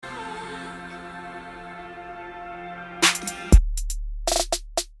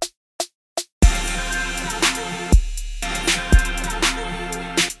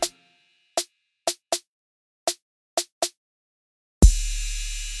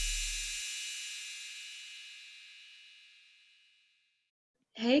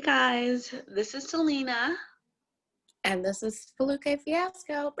Hey guys, this is Selena. And this is Feluke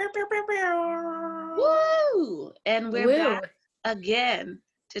Fiasco. Bow, bow, bow, bow. Woo! And we're Woo. back again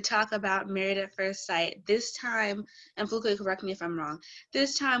to talk about Married at First Sight. This time, and Fluke, correct me if I'm wrong,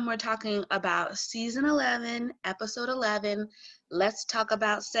 this time we're talking about season 11, episode 11. Let's talk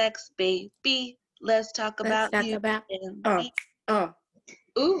about sex, baby. Let's talk Let's about talk you about and uh me. uh.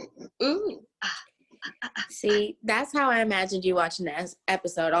 Ooh, ooh. See, that's how I imagined you watching this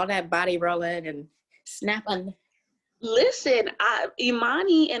episode. All that body rolling and snapping. Listen,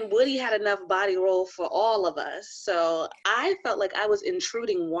 Imani and Woody had enough body roll for all of us, so I felt like I was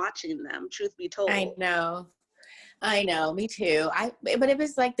intruding watching them, truth be I told. know. I know, me too. But it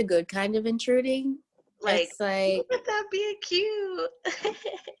was like the good kind of intruding. Like, It's like look at that being cute.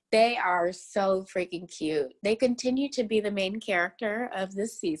 they are so freaking cute. They continue to be the main character of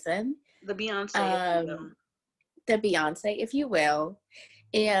this season. The Beyonce, if you will. Um the Beyonce, if you will.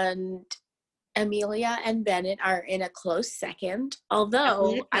 And Amelia and Bennett are in a close second,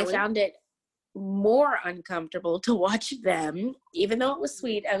 although I Definitely. found it more uncomfortable to watch them. Even though it was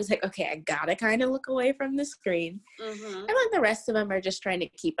sweet, I was like, okay, I gotta kind of look away from the screen. Mm-hmm. And like the rest of them are just trying to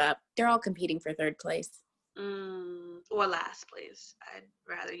keep up. They're all competing for third place. Or last place. I'd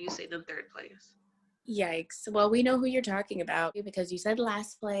rather you say than third place. Yikes. Well, we know who you're talking about because you said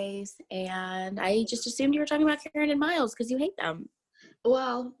last place, and I just assumed you were talking about Karen and Miles because you hate them.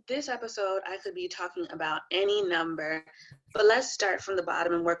 Well, this episode, I could be talking about any number, but let's start from the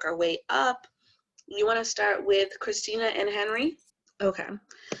bottom and work our way up. You want to start with Christina and Henry? Okay.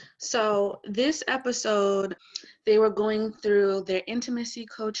 So this episode, they were going through their intimacy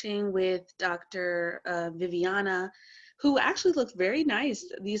coaching with Dr. Viviana, who actually looked very nice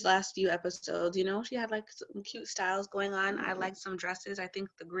these last few episodes. You know, she had like some cute styles going on. I liked some dresses. I think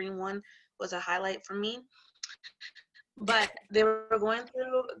the green one was a highlight for me. But they were going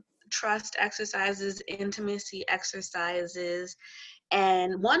through trust exercises, intimacy exercises,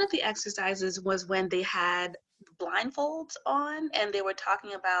 and one of the exercises was when they had blindfolds on and they were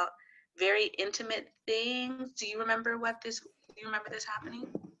talking about very intimate things. Do you remember this happening?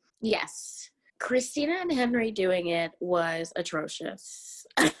 Yes. Christina and Henry doing it was atrocious.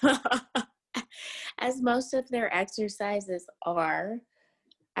 As most of their exercises are,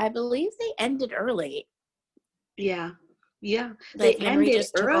 I believe they ended early. Yeah. Yeah. They Like Henry ended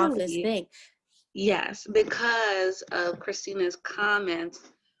just took off his early. thing. Yes, because of Christina's comments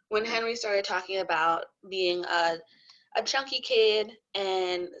when Henry started talking about being a chunky kid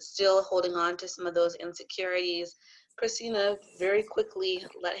and still holding on to some of those insecurities. Christina very quickly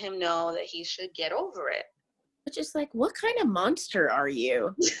let him know that he should get over it. But just like, what kind of monster are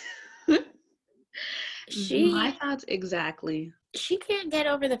you? My She thoughts exactly. she can't get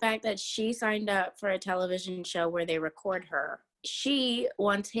over the fact that she signed up for a television show where they record her. She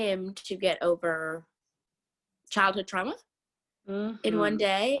wants him to get over childhood trauma in one Mm-hmm.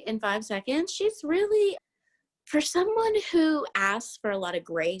 day, in 5 seconds. She's really, for someone who asks for a lot of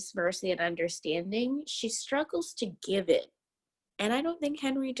grace, mercy, and understanding, she struggles to give it. And I don't think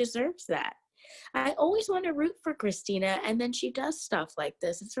Henry deserves that. I always want to root for Christina, and then she does stuff like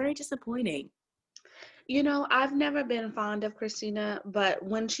this. It's very disappointing. You know, I've never been fond of Christina, but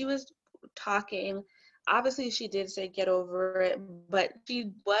when she was talking, obviously she did say get over it, but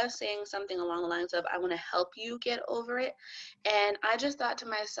she was saying something along the lines of, I want to help you get over it. And I just thought to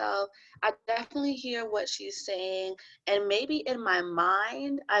myself, I definitely hear what she's saying. And maybe in my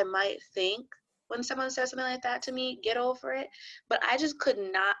mind, I might think when someone says something like that to me, get over it. But I just could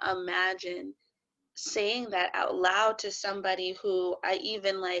not imagine saying that out loud to somebody who I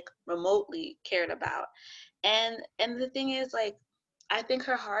even like remotely cared about. And the thing is, like, I think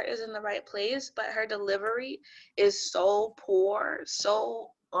her heart is in the right place, but her delivery is so poor,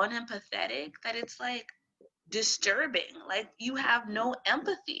 so unempathetic that it's like disturbing. Like you have no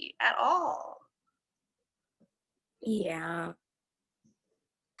empathy at all. Yeah.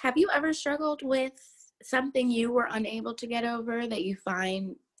 Have you ever struggled with something you were unable to get over that you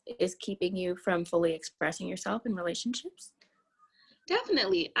find is keeping you from fully expressing yourself in relationships?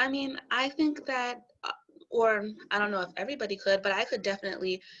 Definitely. I mean, I think that, or I don't know if everybody could, but I could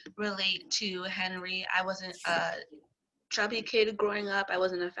definitely relate to Henry. I wasn't a chubby kid growing up. I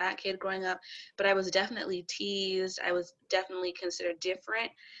wasn't a fat kid growing up, but I was definitely teased. I was definitely considered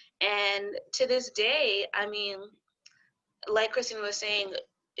different. And to this day, I mean, like Christine was saying,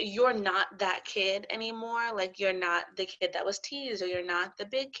 you're not that kid anymore. Like you're not the kid that was teased, or you're not the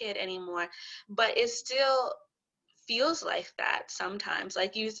big kid anymore. But it still feels like that sometimes.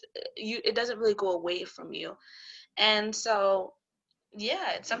 Like you, it doesn't really go away from you. And so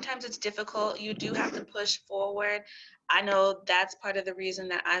Yeah, sometimes it's difficult. You do have to push forward. I know that's part of the reason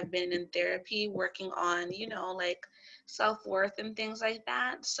that I've been in therapy, working on, like self-worth and things like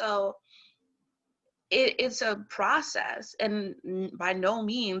that. So it's a process and by no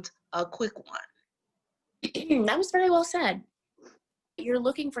means a quick one. That was very well said. You're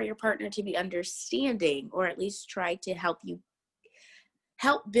looking for your partner to be understanding, or at least try to help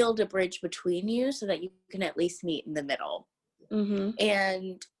build a bridge between you so that you can at least meet in the middle. Mm-hmm.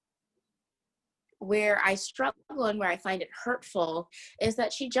 And where I struggle and where I find it hurtful is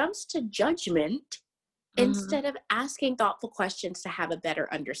that she jumps to judgment Mm-hmm. instead of asking thoughtful questions to have a better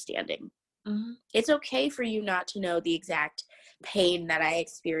understanding. Mm-hmm. It's okay for you not to know the exact pain that I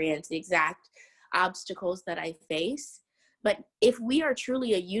experience, the exact obstacles that I face. But if we are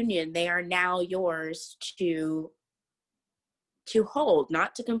truly a union, they are now yours to hold,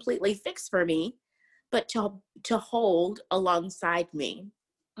 not to completely fix for me, but to hold alongside me.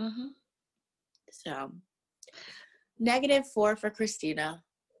 Mm-hmm. So -4 for Christina.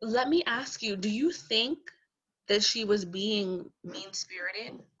 Let me ask you, do you think that she was being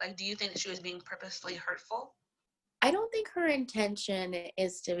mean-spirited? Like, do you think that she was being purposefully hurtful? I don't think her intention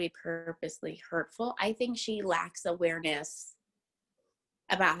is to be purposely hurtful. I think she lacks awareness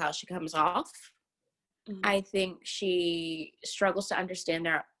about how she comes off. Mm-hmm. I think she struggles to understand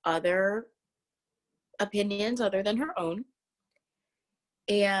there are other opinions other than her own.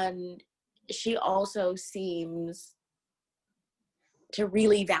 And she also seems to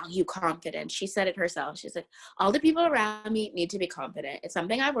really value confidence. She said it herself. She's like, all the people around me need to be confident. It's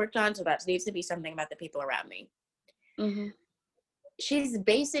something I've worked on, so that needs to be something about the people around me. Mm-hmm. She's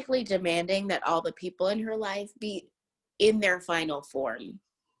basically demanding that all the people in her life be in their final form,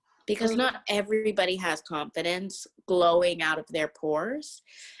 because Mm-hmm. not everybody has confidence glowing out of their pores.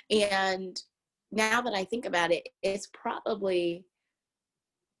 And now that I think about it, it's probably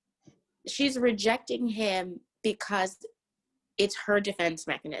she's rejecting him because it's her defense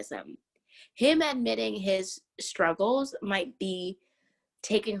mechanism. Him admitting his struggles might be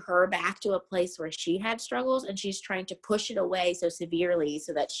taking her back to a place where she had struggles, and she's trying to push it away so severely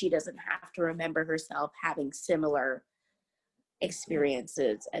so that she doesn't have to remember herself having similar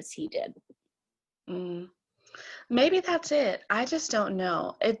experiences as he did. Mm. Maybe that's it. I just don't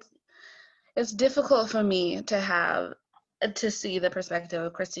know. It's difficult for me to see the perspective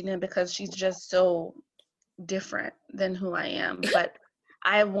of Christina because she's just so different than who I am. But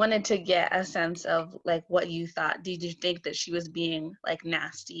I wanted to get a sense of like what you thought. Did you think that she was being like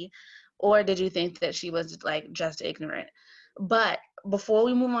nasty, or did you think that she was like just ignorant? But before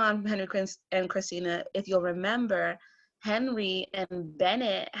we move on, Henry and Christina, if you'll remember, Henry and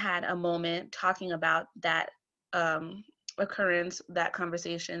Bennett had a moment talking about that um, occurrence, that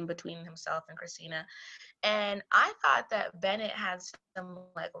conversation between himself and Christina. And I thought that Bennett had some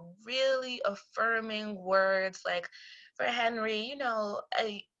like really affirming words, like for Henry.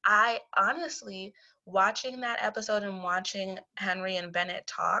 I honestly, watching that episode and watching Henry and Bennett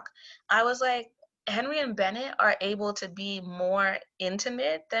talk, I was like, Henry and Bennett are able to be more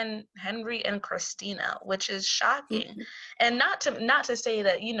intimate than Henry and Christina, which is shocking. And not to say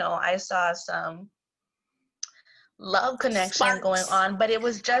that, I saw some love connection going Sparks. on, but it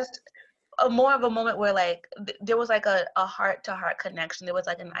was just a more of a moment where like there was like a heart to heart connection. There was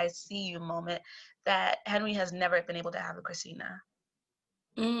like an I see you moment that Henry has never been able to have with Christina.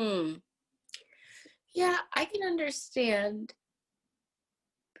 Mm. Yeah, I can understand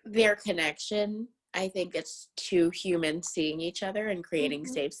their connection. I think it's two humans seeing each other and creating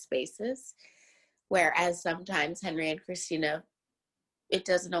Mm-hmm. safe spaces. Whereas sometimes Henry and Christina, it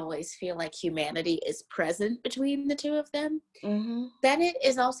doesn't always feel like humanity is present between the two of them. Mm-hmm. Bennett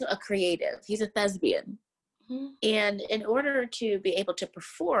is also a creative. He's a thespian. Mm-hmm. And in order to be able to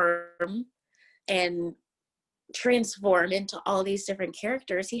perform and transform into all these different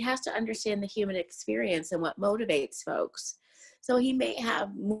characters, he has to understand the human experience and what motivates folks. So he may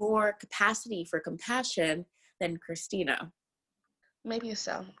have more capacity for compassion than Christina. Maybe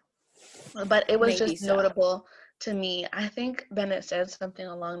so. But it was Maybe just so. notable to me. I think Bennett said something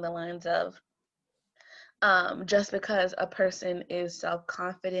along the lines of, just because a person is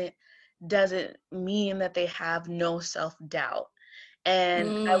self-confident doesn't mean that they have no self-doubt.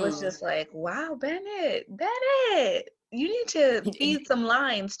 And I was Mm. just like, wow, Bennett, you need to feed some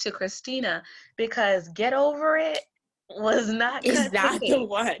lines to Christina because get over it was not Is cut the that the cake.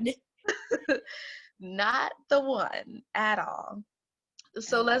 one? Not the one at all.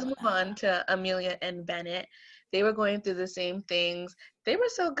 So let's move on to Amelia and Bennett. They were going through the same things. They were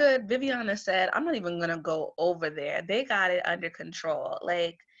so good. Viviana said, I'm not even going to go over there. They got it under control.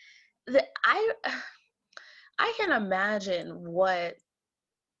 Like, I can imagine what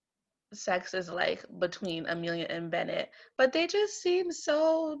sex is like between Amelia and Bennett, but they just seem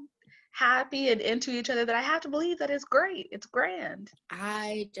so happy and into each other that I have to believe that it's great. It's grand.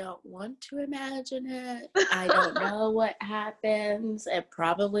 I don't want to imagine it. I don't know what happens. It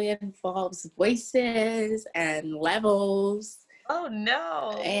probably involves voices and levels Oh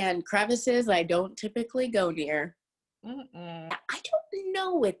no. and crevices I don't typically go near. Mm-mm. I don't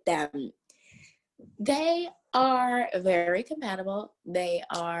know with them. They are very compatible. They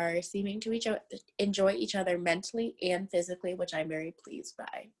are seeming to enjoy each other mentally and physically, which I'm very pleased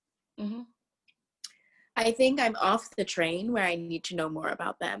by. Mm-hmm. I think I'm off the train where I need to know more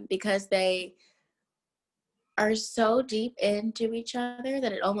about them because they are so deep into each other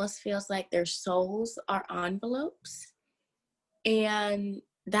that it almost feels like their souls are envelopes. And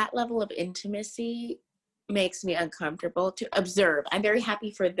that level of intimacy makes me uncomfortable to observe. I'm very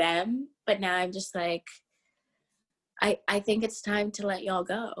happy for them, but now I'm just like, I think it's time to let y'all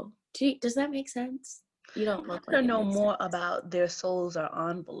go. Does that make sense? You don't I look want like to it know makes more about their souls are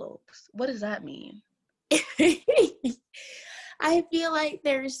envelopes. What does that mean? sense. I feel like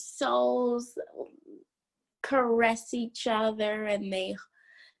their souls caress each other and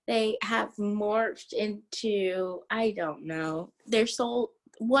they have morphed into, I don't know, their soul,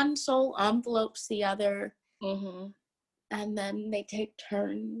 one soul envelopes the other, Mm-hmm. and then they take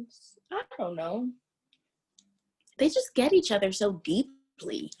turns. I don't know. They just get each other so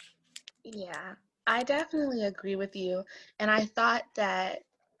deeply. Yeah, I definitely agree with you. And I thought that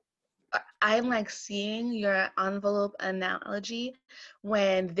I'm like seeing your envelope analogy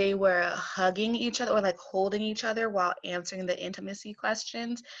when they were hugging each other or like holding each other while answering the intimacy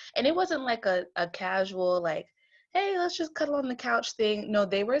questions. And it wasn't like a casual, like, hey, let's just cuddle on the couch thing. No,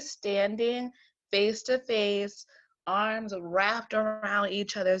 they were standing face to face, arms wrapped around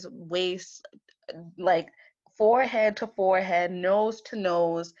each other's waist, like forehead to forehead, nose to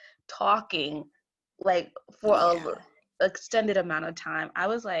nose, talking like for Yeah. a extended amount of time. I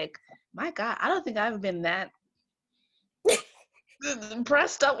was like, my God, I don't think I've been that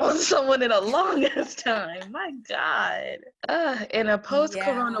pressed up on someone in a longest time. My God. In a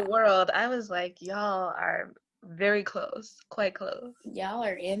post-corona Yeah. world, I was like, y'all are very close, quite close. Y'all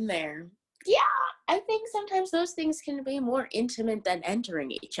are in there. Yeah. I think sometimes those things can be more intimate than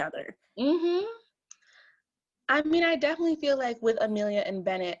entering each other. Mm-hmm. I mean, I definitely feel like with Amelia and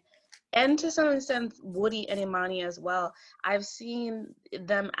Bennett, and to some extent Woody and Imani as well, I've seen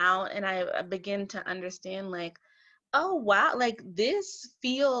them out and I begin to understand like, oh wow, like this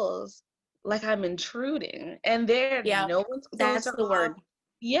feels like I'm intruding and there Yeah. no one's clothes That's are the off. word.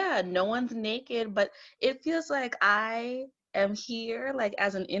 Yeah, no one's naked, but it feels like I am here like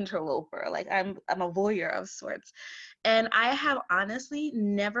as an interloper, like I'm a voyeur of sorts. And I have honestly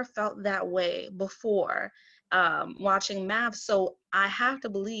never felt that way before watching Mav. So I have to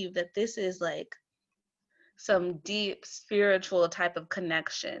believe that this is like some deep spiritual type of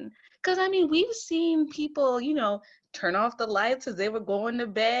connection. Because I mean, we've seen people, turn off the lights as they were going to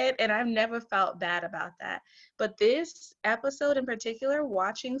bed, and I've never felt bad about that. But this episode in particular,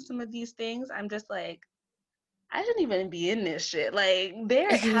 watching some of these things, I'm just like, I shouldn't even be in this shit. Like,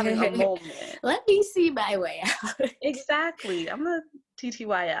 they're having a moment. Let me see my way out. Exactly. I'm a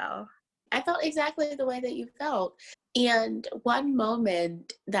TTYL. I felt exactly the way that you felt. And one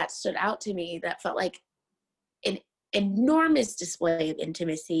moment that stood out to me that felt like an enormous display of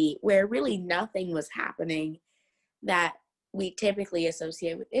intimacy where really nothing was happening that we typically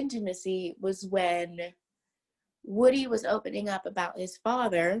associate with intimacy was when Woody was opening up about his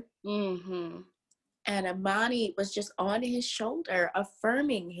father Mm-hmm. and Amani was just on his shoulder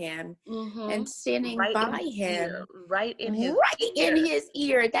affirming him Mm-hmm. and standing Right in by his ear. him Right in his right in ear. his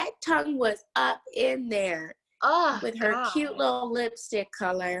ear. That tongue was up in there Oh, with her God. cute little lipstick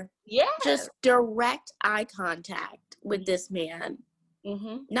color. Yes. Just direct eye contact with this man.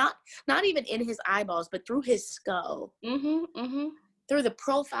 Mm-hmm. Not even in his eyeballs, but through his skull, Mm-hmm. Mm-hmm. through the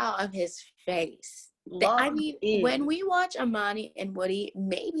profile of his face. I Logged mean, when in. we watch Amani and Woody,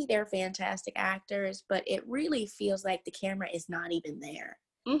 maybe they're fantastic actors, but it really feels like the camera is not even there.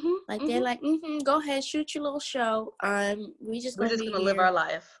 Mm-hmm. Like they're Mm-hmm. like, go ahead, shoot your little show. We just We're gonna just be gonna live our here.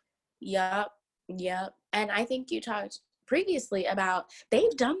 life. Yup, yup. And I think you talked previously about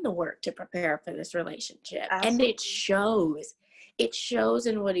they've done the work to prepare for this relationship, and it Absolutely. shows. It shows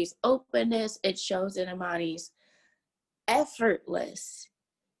in Woody's openness. It shows in Amani's effortless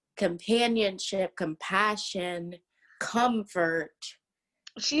companionship, compassion, comfort.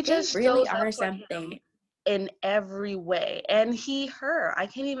 She They just really shows up are for him something. in every way, and he her. I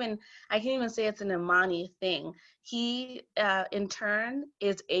can't even say it's an Imani thing. He in turn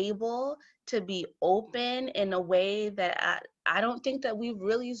is able to be open in a way that I don't think that we've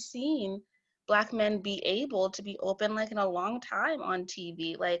really seen Black men be able to be open like in a long time on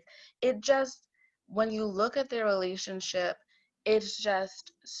TV. Like, it just, when you look at their relationship, it's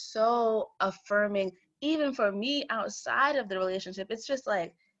just so affirming. Even for me outside of the relationship, it's just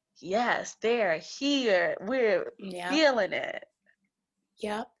like, yes, they're here. We're Yeah. feeling it.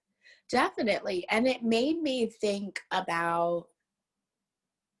 Yep, definitely. And it made me think about,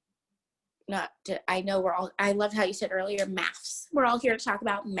 I know I loved how you said earlier, MAFS. We're all here to talk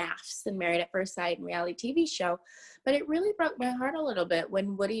about MAFS and Married at First Sight and reality TV show. But it really broke my heart a little bit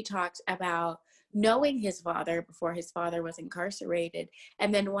when Woody talked about knowing his father before his father was incarcerated,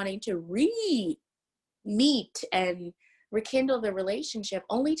 and then wanting to meet and rekindle the relationship,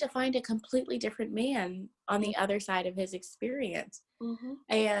 only to find a completely different man on the other side of his experience. Mm-hmm.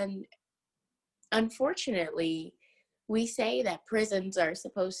 And unfortunately, we say that prisons are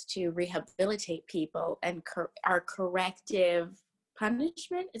supposed to rehabilitate people and are corrective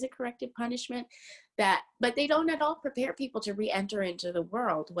punishment. Is it corrective punishment? But they don't at all prepare people to re-enter into the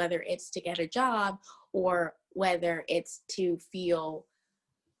world, whether it's to get a job or whether it's to feel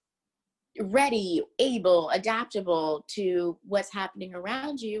ready, able, adaptable to what's happening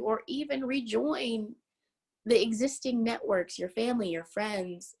around you, or even rejoin the existing networks, your family, your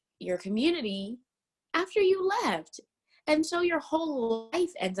friends, your community after you left. And so your whole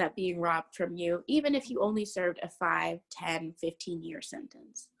life ends up being robbed from you, even if you only served a 5, 10, 15-year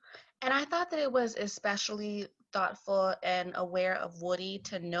sentence. And I thought that it was especially thoughtful and aware of Woody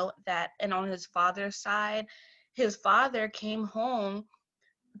to note that, and on his father's side, his father came home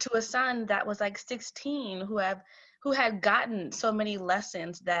to a son that was like 16 who had gotten so many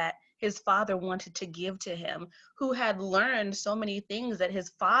lessons that his father wanted to give to him, who had learned so many things that his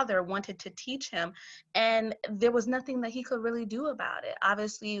father wanted to teach him, and there was nothing that he could really do about it.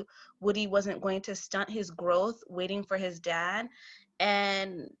 Obviously, Woody wasn't going to stunt his growth waiting for his dad,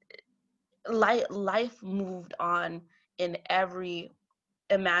 and life moved on in every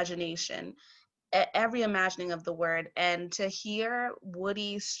imagination, every imagining of the word. And to hear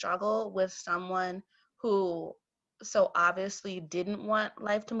Woody struggle with someone who so obviously didn't want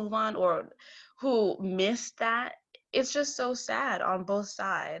life to move on, or who missed that, it's just so sad on both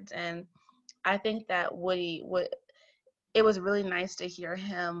sides. And I think that Woody would, it was really nice to hear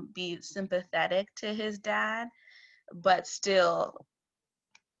him be sympathetic to his dad, but still,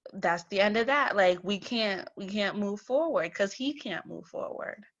 that's the end of that. Like, we can't move forward because he can't move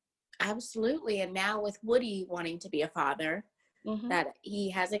forward. Absolutely. And now with Woody wanting to be a father, that he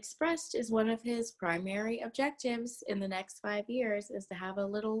has expressed is one of his primary objectives in the next 5 years, is to have a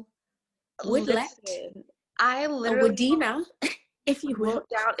little woodlet. Listen, I A literally Woodina, if you will. wrote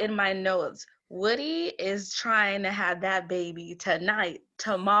down in my notes, Woody is trying to have that baby tonight,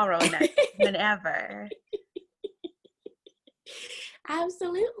 tomorrow night, whenever.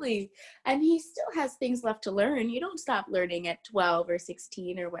 Absolutely. And he still has things left to learn. You don't stop learning at 12 or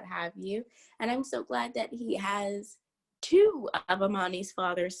 16 or what have you. And I'm so glad that he has 2 of Amani's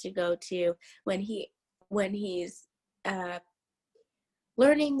fathers to go to when he's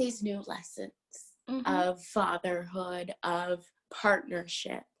learning these new lessons of fatherhood, of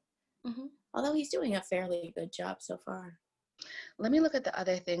partnership. Although he's doing a fairly good job so far. Let me look at the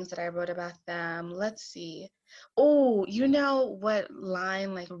other things that I wrote about them. Let's see. Oh, you know what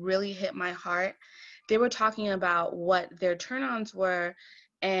line like really hit my heart? They were talking about what their turn-ons were,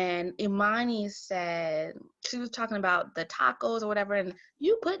 and Imani said, she was talking about the tacos or whatever, and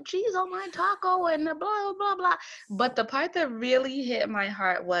you put cheese on my taco and blah, blah, blah, blah. But the part that really hit my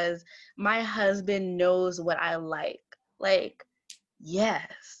heart was, my husband knows what I like. Like, yes.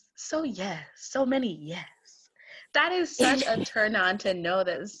 So many yes. That is such a turn on to know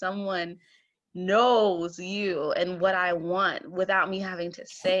that someone knows you and what I want without me having to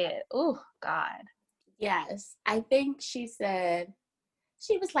say it. Oh, God. Yes. I think she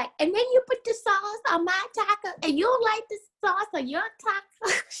was like, and then you put the sauce on my taco, and you don't like the sauce on your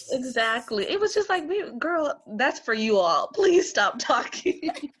taco. Exactly. It was just like, girl, that's for you all. Please stop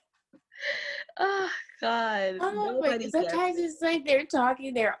talking. Oh, God. But sometimes it's like they're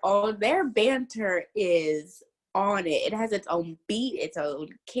talking their banter is on it. It has its own beat, its own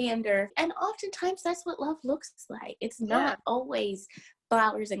candor. And oftentimes that's what love looks like. It's not always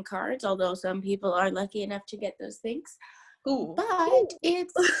flowers and cards, although some people are lucky enough to get those things. Ooh. But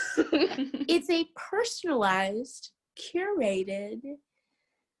it's a personalized, curated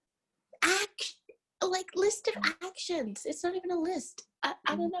list of actions. It's not even a list. I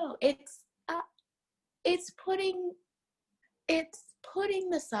don't know. It's putting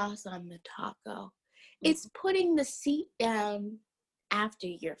the sauce on the taco. It's putting the seat down after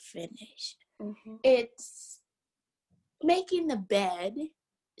you're finished. Mm-hmm. It's making the bed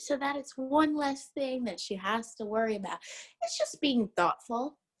so that it's one less thing that she has to worry about. It's just being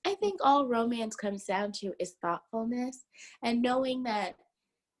thoughtful. I think all romance comes down to is thoughtfulness and knowing that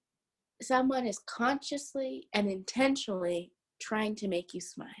someone is consciously and intentionally trying to make you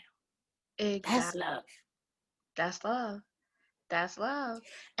smile. That's Exactly. love. That's love. That's love.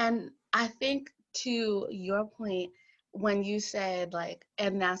 And I think to your point, when you said like,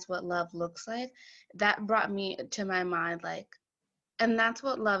 and that's what love looks like, that brought me to my mind like, and that's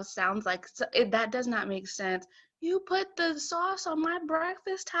what love sounds like. So that does not make sense. You put the sauce on my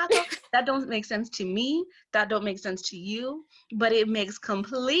breakfast taco. That don't make sense to me. That don't make sense to you. But it makes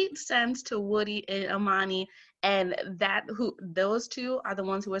complete sense to Woody and Amani, and that who those two are the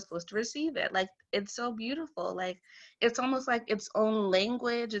ones who are supposed to receive it. Like it's so beautiful. Like it's almost like its own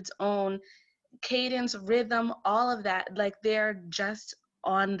language, its own cadence, rhythm, all of that. Like they're just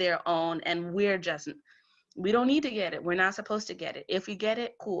on their own, and we don't need to get it. We're not supposed to get it. If you get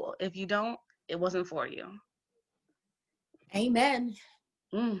it, cool. If you don't, it wasn't for you. Amen.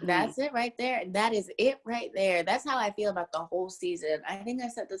 Mm-hmm. That's it right there. That is it right there. That's how I feel about the whole season. I think I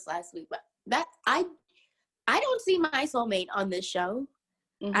said this last week, but that I don't see my soulmate on this show.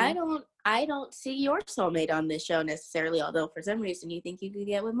 Mm-hmm. I don't see your soulmate on this show necessarily, although for some reason you think you could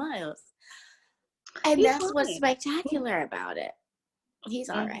get with Miles. And He's that's what's fine. spectacular about it. He's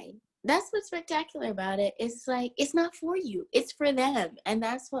all Mm-hmm. right. That's what's spectacular about it. It's like it's not for you. It's for them. And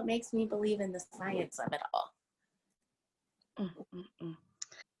that's what makes me believe in the science of it all. Mm-hmm.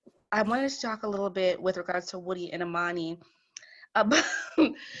 I wanted to talk a little bit with regards to Woody and Amani. About,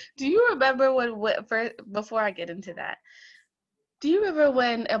 do you remember what first, before I get into that? Do you remember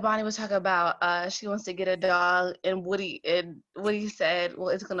when Amani was talking about she wants to get a dog and Woody said, well,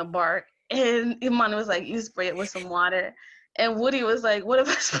 it's gonna bark, and Amani was like, you spray it with some water, and Woody was like, what if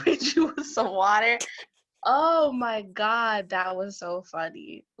I sprayed you with some water? Oh my God, that was so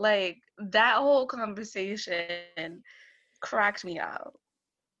funny. Like that whole conversation cracked me up.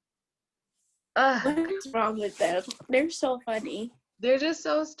 Ugh, What's wrong with them? They're so funny. they're just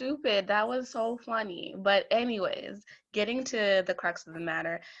so stupid. That was so funny. But anyways, getting to the crux of the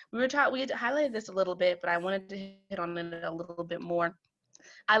matter, we had highlighted this a little bit, but I wanted to hit on it a little bit more.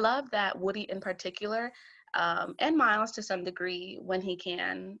 I love that Woody in particular, and Miles to some degree when he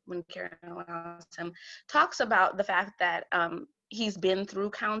can, when Karen allows him, talks about the fact that he's been through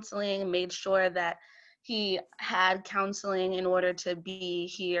counseling, made sure that he had counseling in order to be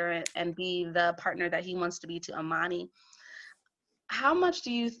here and be the partner that he wants to be to Amani. How much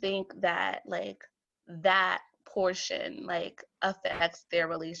do you think that like that portion like affects their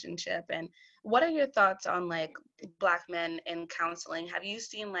relationship, and what are your thoughts on like Black men in counseling? Have you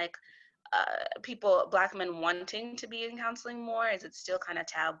seen like Black men wanting to be in counseling more? Is it still kind of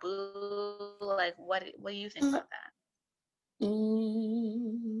taboo? Like what do you think about that?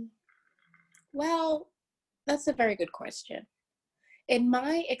 Mm, well, that's a very good question. In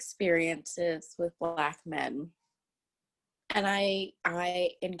my experiences with Black men, and I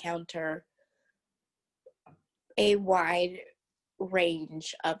encounter a wide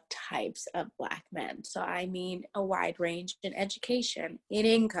range of types of Black men. So I mean a wide range in education, in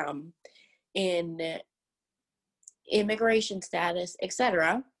income, in immigration status,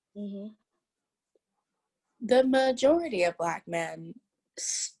 etc. Mm-hmm. The majority of Black men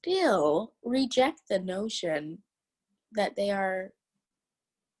still reject the notion that they are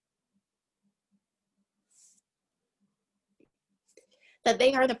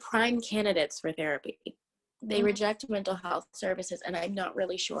the prime candidates for therapy. They Mm-hmm. reject mental health services, and I'm not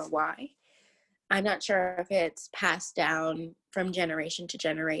really sure why. I'm not sure if it's passed down from generation to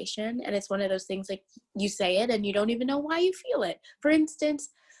generation. And it's one of those things like you say it and you don't even know why you feel it. For instance,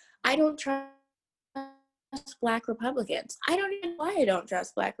 I don't trust Black Republicans. I don't even know why I don't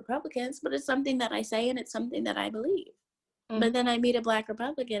trust Black Republicans, but it's something that I say and it's something that I believe. Mm-hmm. But then I meet a Black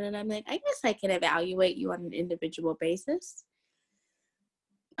Republican and I'm like, I guess I can evaluate you on an individual basis.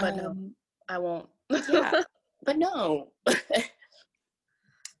 But no, I won't. Yeah, but no.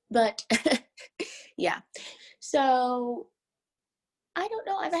 But yeah. So I don't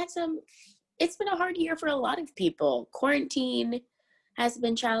know. It's been a hard year for a lot of people. Quarantine has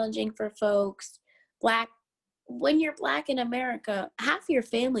been challenging for folks. When you're Black in America, half your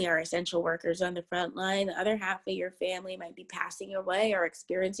family are essential workers on the front line. The other half of your family might be passing away or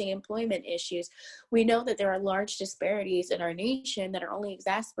experiencing employment issues. We know that there are large disparities in our nation that are only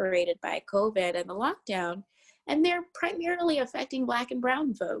exacerbated by COVID and the lockdown, and they're primarily affecting Black and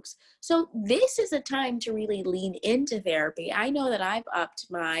brown folks. So this is a time to really lean into therapy. I know that I've upped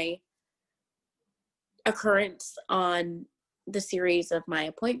my occurrence on the series of my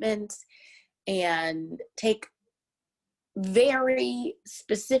appointments. and take very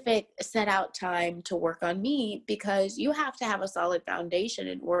specific set out time to work on me, because you have to have a solid foundation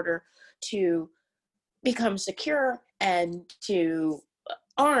in order to become secure and to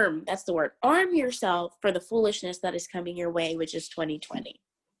arm yourself for the foolishness that is coming your way, which is 2020.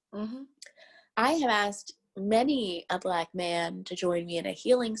 Mm-hmm. I have asked many a Black man to join me in a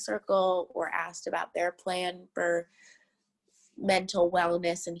healing circle, or asked about their plan for mental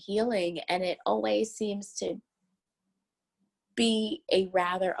wellness and healing, and it always seems to be a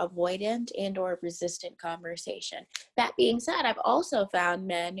rather avoidant and or resistant conversation. That being said, I've also found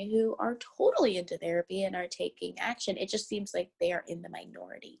men who are totally into therapy and are taking action. It just seems like they are in the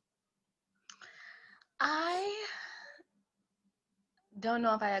minority. I don't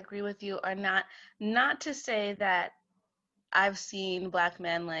know if I agree with you or not. Not to say that I've seen Black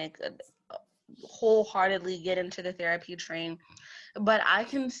men like wholeheartedly get into the therapy train, but I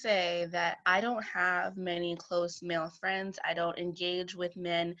can say that I don't have many close male friends. I don't engage with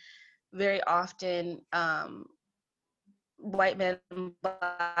men very often, white men,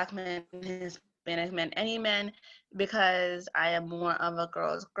 Black men, Hispanic men, any men, because I am more of a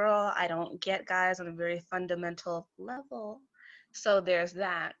girl's girl. I don't get guys on a very fundamental level. So there's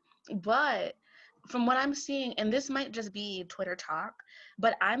that. But from what I'm seeing, and this might just be Twitter talk,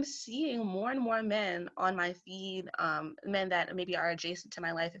 but I'm seeing more and more men on my feed, men that maybe are adjacent to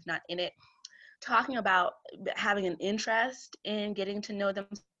my life, if not in it, talking about having an interest in getting to know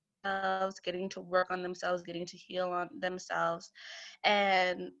themselves, getting to work on themselves, getting to heal on themselves.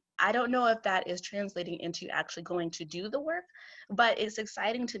 And I don't know if that is translating into actually going to do the work, but it's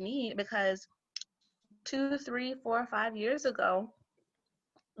exciting to me because 2, 3, 4, 5 years ago,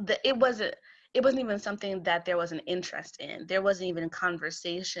 it wasn't even something that there was an interest in. There wasn't even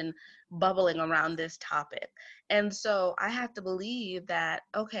conversation bubbling around this topic. And so I have to believe that,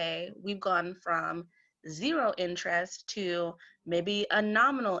 okay, we've gone from zero interest to maybe a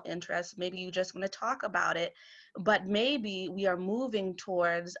nominal interest. Maybe you just want to talk about it, but maybe we are moving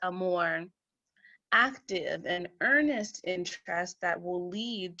towards a more active and earnest interest that will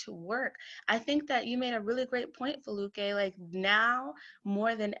lead to work. I think that you made a really great point, Feluke. Like now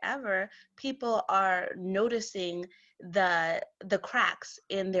more than ever, people are noticing the cracks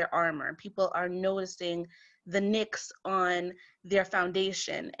in their armor. People are noticing the nicks on their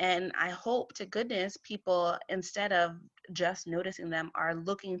foundation. And I hope to goodness people, instead of just noticing them, are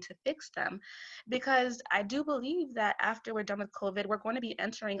looking to fix them. Because I do believe that after we're done with COVID, we're going to be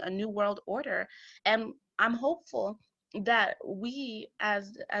entering a new world order. And I'm hopeful that we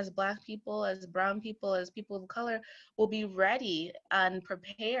as Black people, as brown people, as people of color, will be ready and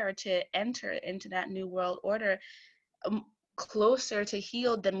prepared to enter into that new world order, closer to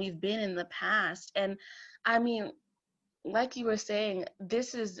healed than we've been in the past. And I mean, like you were saying,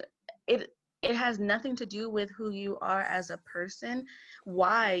 this is it. It has nothing to do with who you are as a person,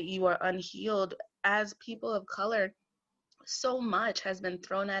 why you are unhealed. As people of color, so much has been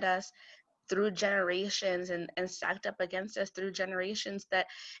thrown at us through generations and stacked up against us through generations, that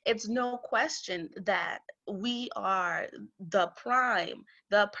it's no question that we are the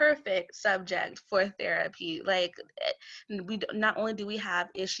perfect subject for therapy. Like we not only do we have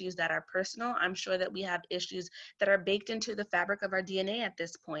issues that are personal, I'm sure that we have issues that are baked into the fabric of our DNA at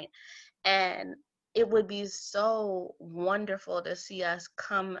this point. And it would be so wonderful to see us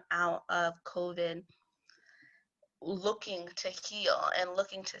come out of COVID looking to heal and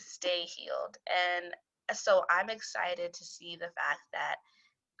looking to stay healed. And so I'm excited to see the fact that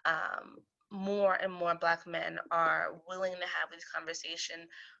more and more Black men are willing to have these conversations.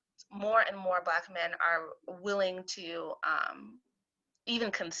 More and more Black men are willing to even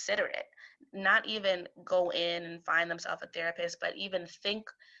consider it, not even go in and find themselves a therapist, but even think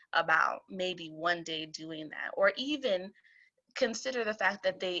about maybe one day doing that, or even consider the fact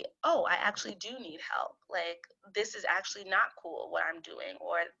that I actually do need help. Like, this is actually not cool what I'm doing,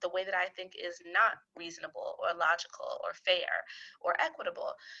 or the way that I think is not reasonable or logical or fair or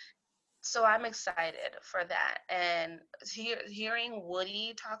equitable. So I'm excited for that. And hearing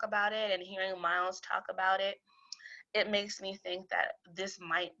Woody talk about it and hearing Miles talk about it, it makes me think that this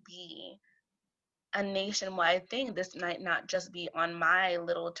might be a nationwide thing. This might not just be on my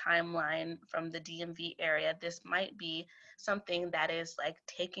little timeline from the DMV area. This might be something that is like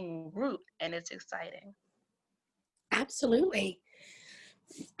taking root, and it's exciting. Absolutely.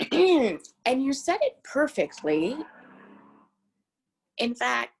 And you said it perfectly. In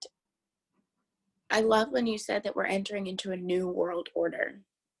fact, I love when you said that we're entering into a new world order.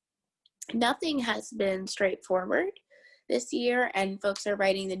 Nothing has been straightforward this year, and folks are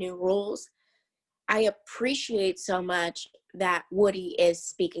writing the new rules. I appreciate so much that Woody is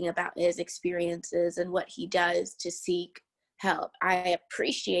speaking about his experiences and what he does to seek help. I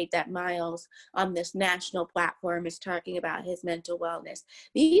appreciate that Miles on this national platform is talking about his mental wellness.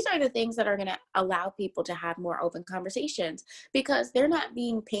 These are the things that are going to allow people to have more open conversations, because they're not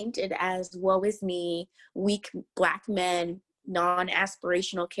being painted as woe is me, weak Black men,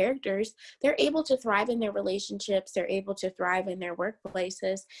 non-aspirational characters. They're able to thrive in their relationships, they're able to thrive in their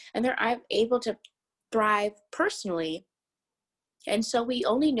workplaces, and they're able to thrive personally. And so we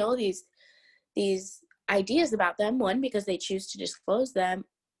only know these ideas about them, one, because they choose to disclose them,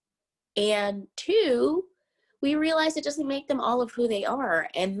 and two, we realize it doesn't make them all of who they are.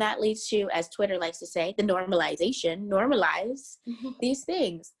 And that leads to, as Twitter likes to say, the normalize these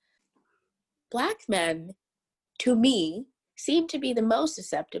things. Black men, to me, seem to be the most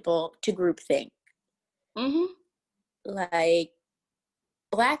susceptible to groupthink. Like,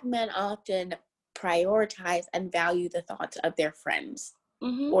 Black men often prioritize and value the thoughts of their friends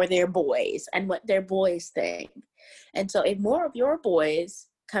or their boys and what their boys think. And so if more of your boys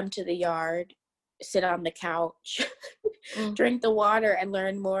come to the yard, sit on the couch, drink the water, and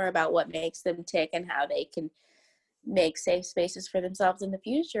learn more about what makes them tick and how they can make safe spaces for themselves in the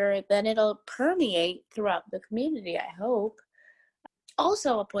future, then it'll permeate throughout the community, I hope.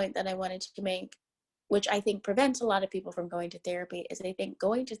 Also, a point that I wanted to make, which I think prevents a lot of people from going to therapy, is I think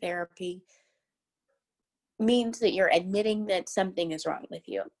going to therapy means that you're admitting that something is wrong with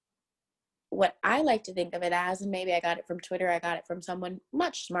you. What I like to think of it as, and maybe I got it from Twitter, I got it from someone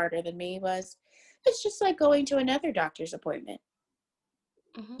much smarter than me, was it's just like going to another doctor's appointment.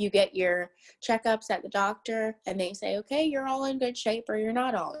 You get your checkups at the doctor and they say, okay, you're all in good shape or you're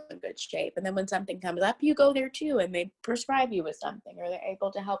not all in good shape. And then when something comes up, you go there too and they prescribe you with something, or they're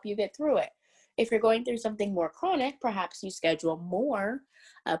able to help you get through it. If you're going through something more chronic, perhaps you schedule more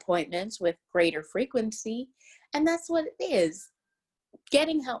appointments with greater frequency. And that's what it is.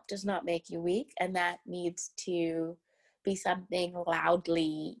 Getting help does not make you weak, and that needs to be something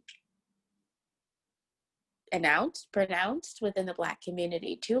loudly pronounced within the Black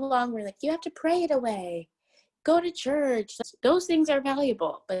community. Too long we're like, you have to pray it away, go to church. Those things are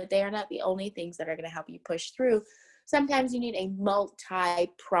valuable, but they are not the only things that are going to help you push through. Sometimes you need a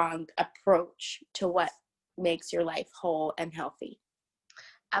multi-pronged approach to what makes your life whole and healthy.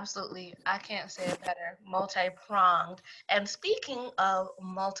 Absolutely. I can't say it better. Multi-pronged. And speaking of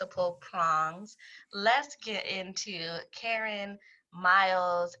multiple prongs, let's get into Karen,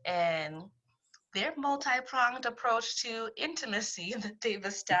 Miles, and their multi-pronged approach to intimacy that they've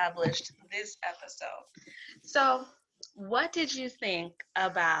established this episode. So, what did you think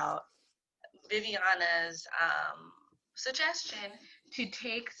about Viviana's suggestion to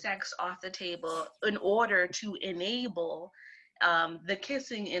take sex off the table in order to enable the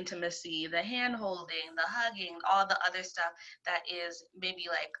kissing intimacy, the hand holding, the hugging, all the other stuff that is maybe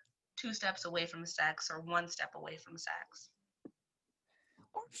like 2 steps away from sex or 1 step away from sex?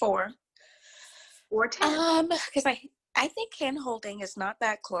 Or 4. Or 10. Because I think hand holding is not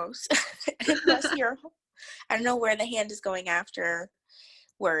that close. Unless you're, I don't know where the hand is going after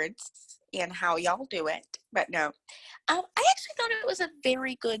words and how y'all do it, but no. I actually thought it was a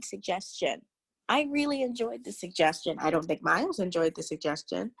very good suggestion. I really enjoyed the suggestion. I don't think Miles enjoyed the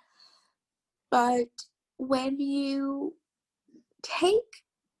suggestion. But when you take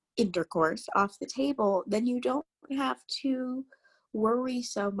intercourse off the table, then you don't have to worry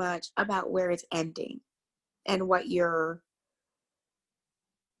so much about where it's ending and what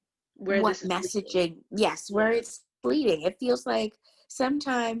messaging, where it's leading. It feels like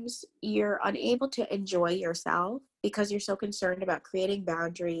sometimes you're unable to enjoy yourself because you're so concerned about creating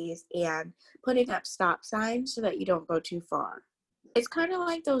boundaries and putting up stop signs so that you don't go too far. It's kind of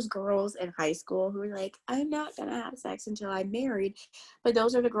like those girls in high school who are like, I'm not going to have sex until I'm married. But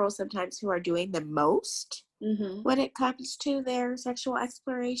those are the girls sometimes who are doing the most when it comes to their sexual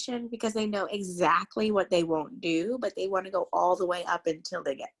exploration, because they know exactly what they won't do, but they want to go all the way up until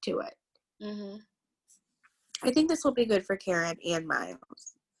they get to it. I think this will be good for Karen and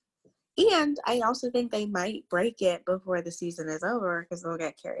Miles. And I also think they might break it before the season is over because they'll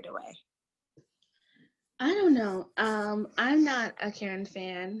get carried away. I don't know. I'm not a Karen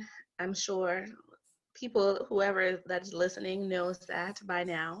fan. I'm sure people, whoever that's listening, knows that by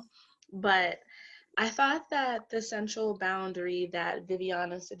now. But I thought that the central boundary that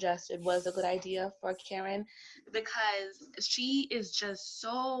Viviana suggested was a good idea for Karen, because she is just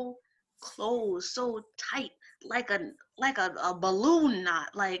so close, so tight, like a balloon knot.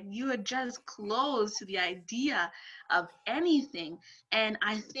 Like, you are just close to the idea of anything. And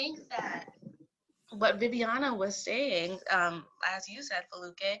I think that what Viviana was saying, as you said,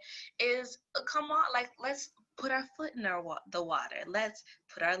 Feluke, is come on, like, let's put our foot in the water. Let's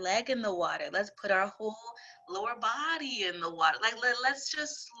put our leg in the water. Let's put our whole lower body in the water. Like, let's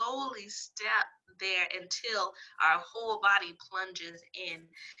just slowly step there until our whole body plunges in.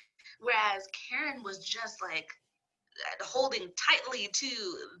 Whereas Karen was just like holding tightly to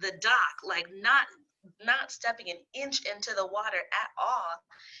the dock, like not stepping an inch into the water at all.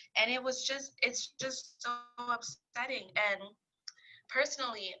 And it's just so upsetting. And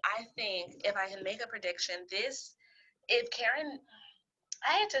personally, I think if I can make a prediction, if Karen,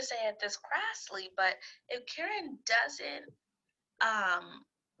 I hate to say it this crassly, but if Karen doesn't um,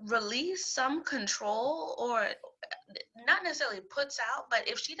 release some control, or not necessarily puts out, but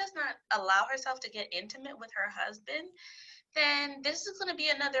if she does not allow herself to get intimate with her husband, then this is going to be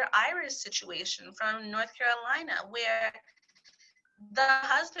another Iris situation from North Carolina, where the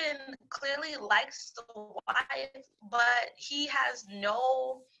husband clearly likes the wife, but he has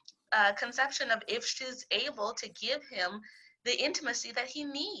no conception of if she's able to give him the intimacy that he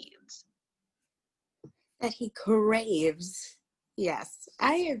needs. That he craves. Yes,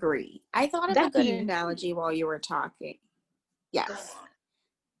 I agree. I thought of a good analogy while you were talking. Yes.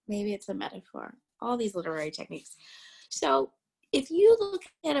 Maybe it's a metaphor. All these literary techniques. So if you look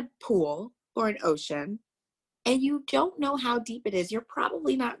at a pool or an ocean and you don't know how deep it is, you're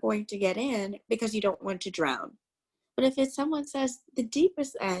probably not going to get in because you don't want to drown. But if someone says the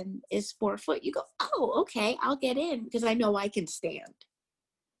deepest end is 4 foot, you go, oh, okay, I'll get in because I know I can stand.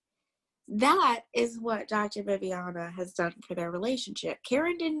 That is what Dr. Viviana has done for their relationship.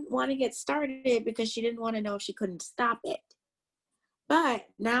 Karen didn't want to get started because she didn't want to know if she couldn't stop it. But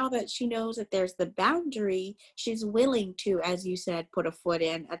now that she knows that there's the boundary, she's willing to, as you said, put a foot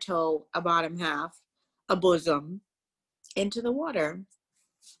in, a toe, a bottom half, a bosom into the water.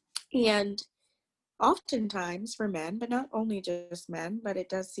 And oftentimes for men, but not only just men, but it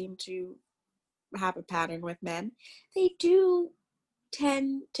does seem to have a pattern with men, they do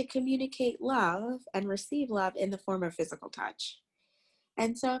tend to communicate love and receive love in the form of physical touch.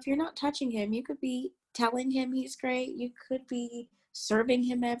 And so if you're not touching him, you could be telling him he's great. You could be serving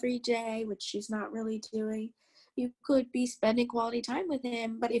him every day, which she's not really doing. You could be spending quality time with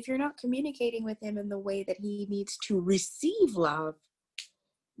him. But if you're not communicating with him in the way that he needs to receive love,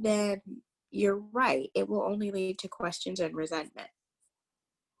 then you're right. It will only lead to questions and resentment.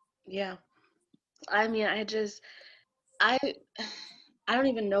 Yeah. I mean, I don't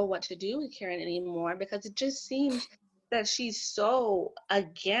even know what to do with Karen anymore, because it just seems that she's so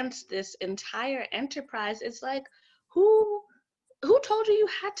against this entire enterprise. It's like, who told you you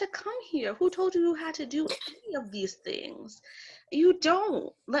had to come here? Who told you you had to do any of these things? You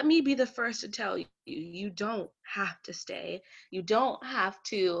don't. Let me be the first to tell you, you don't have to stay. You don't have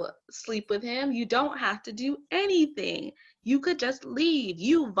to sleep with him. You don't have to do anything. You could just leave.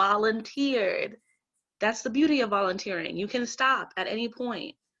 You volunteered. That's the beauty of volunteering. You can stop at any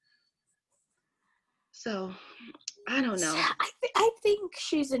point. So, I don't know. I think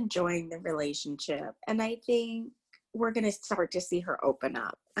she's enjoying the relationship. And I think we're going to start to see her open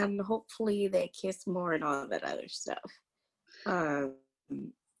up. And hopefully they kiss more and all that other stuff. I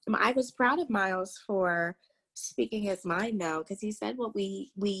was proud of Miles for speaking his mind, though, because he said what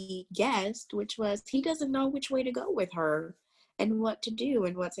we guessed, which was he doesn't know which way to go with her and what to do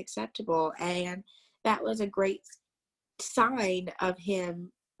and what's acceptable. And that was a great sign of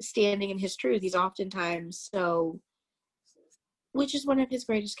him standing in his truth. He's oftentimes which is one of his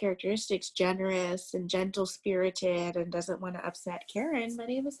greatest characteristics, generous and gentle-spirited and doesn't want to upset Karen. But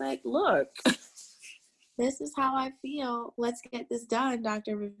he was like, look, this is how I feel. Let's get this done,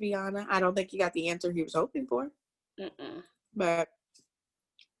 Dr. Viviana. I don't think he got the answer he was hoping for. But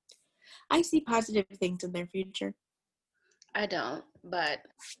I see positive things in their future. I don't, but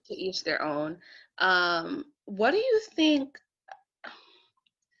to each their own. What do you think?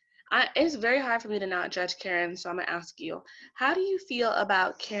 It's very hard for me to not judge Karen, so I'm gonna ask you, how do you feel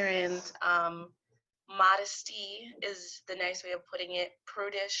about Karen's modesty is the nice way of putting it,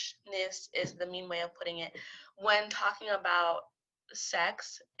 prudishness is the mean way of putting it, when talking about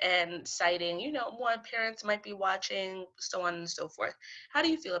sex and citing, one, parents might be watching, so on and so forth. How do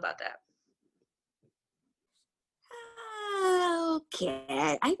you feel about that?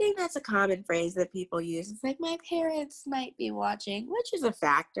 Okay, I think that's a common phrase that people use. It's like, my parents might be watching, which is a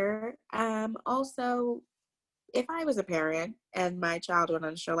factor. Also, if I was a parent and my child went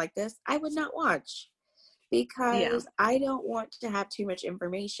on a show like this, I would not watch, because I don't want to have too much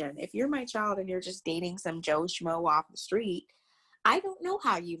information. If you're my child and you're just dating some Joe Schmo off the street, I don't know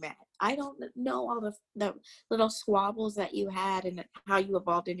how you met. I don't know all the little squabbles that you had and how you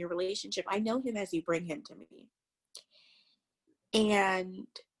evolved in your relationship. I know him as you bring him to me. And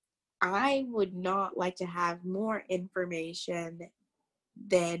I would not like to have more information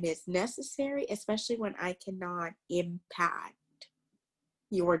than is necessary, especially when I cannot impact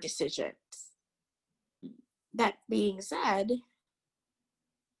your decisions. That being said,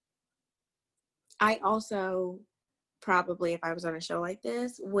 I also probably, if I was on a show like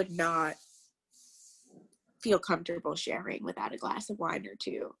this, would not feel comfortable sharing without a glass of wine or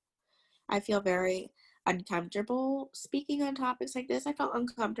two. I feel very uncomfortable speaking on topics like this. I felt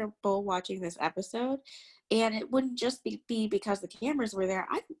uncomfortable watching this episode, and it wouldn't just be because the cameras were there.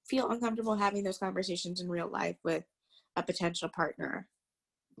 I feel uncomfortable having those conversations in real life with a potential partner.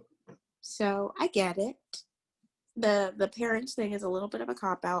 So I get it. The parents thing is a little bit of a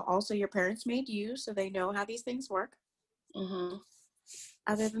cop out. Also, your parents made you, so they know how these things work. Mm-hmm.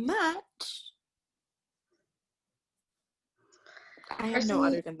 Other than that, I have no Personally,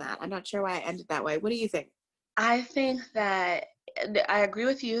 other than that. I'm not sure why I ended that way. What do you think? I think that I agree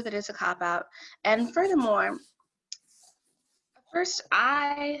with you that it's a cop out. And furthermore, first,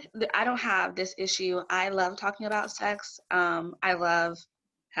 I don't have this issue. I love talking about sex. I love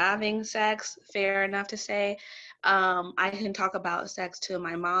having sex. Fair enough to say. I can talk about sex to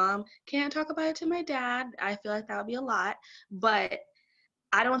my mom. Can't talk about it to my dad. I feel like that would be a lot. But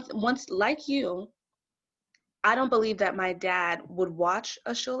I don't. Once like you, I don't believe that my dad would watch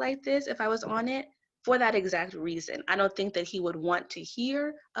a show like this if I was on it for that exact reason. I don't think that he would want to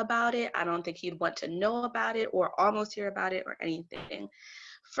hear about it. I don't think he'd want to know about it or almost hear about it or anything.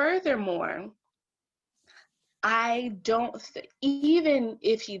 Furthermore, I don't, even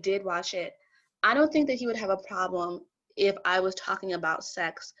if he did watch it, I don't think that he would have a problem if I was talking about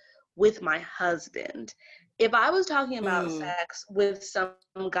sex with my husband. If I was talking about sex with some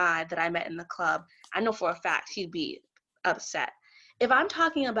guy that I met in the club, I know for a fact he'd be upset. If I'm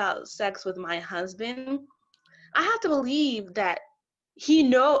talking about sex with my husband, I have to believe that he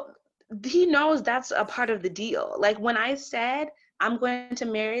know he knows that's a part of the deal. Like when I said I'm going to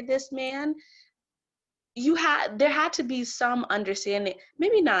marry this man, there had to be some understanding,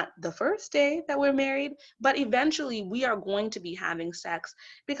 maybe not the first day that we're married, but eventually we are going to be having sex,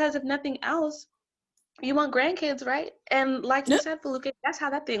 because if nothing else, you want grandkids, right? And like you said, Feluke, that's how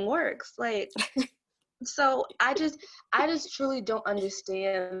that thing works. Like, so I just truly don't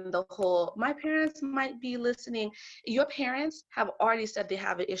understand the whole, my parents might be listening. Your parents have already said they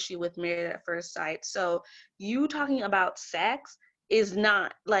have an issue with married at first sight. So you talking about sex is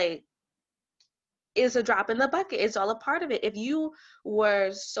not like, is a drop in the bucket. It's all a part of it. If you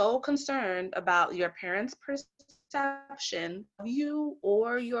were so concerned about your parents' perception of you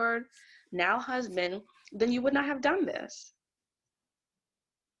or your now husband, then you would not have done this.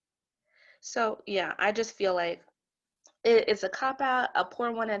 So yeah, I just feel like it's a cop out, a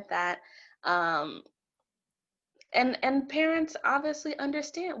poor one at that. Um, and parents obviously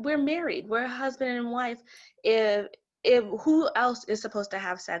understand. We're married. We're husband and wife. If who else is supposed to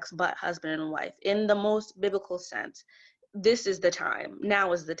have sex but husband and wife in the most biblical sense? This is the time.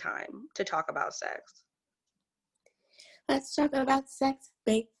 Now is the time to talk about sex. Let's talk about sex,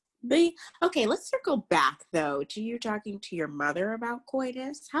 baby. Okay, let's circle back though to you talking to your mother about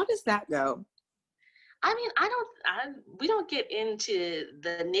coitus. How does that go? I mean, we don't get into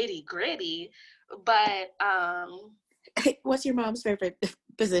the nitty gritty, but What's your mom's favorite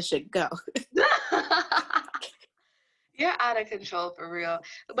position? Go. You're out of control for real.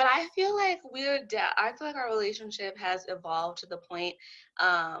 But I feel like I feel like our relationship has evolved to the point,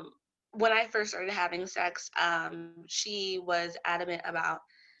 when I first started having sex, she was adamant about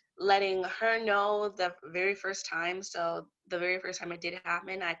letting her know the very first time. So the very first time it did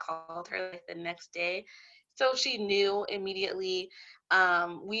happen, I called her like the next day. So she knew immediately.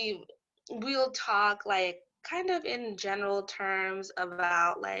 We'll talk like kind of in general terms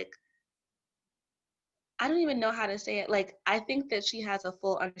about like, I don't even know how to say it. Like, I think that she has a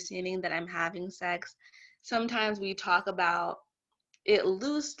full understanding that I'm having sex. Sometimes we talk about it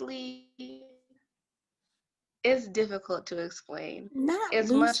loosely. It's difficult to explain. Not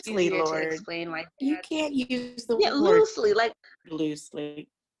It's much loosely, easier to Lord. explain like You that. can't use the Yeah, word loosely. Like, loosely.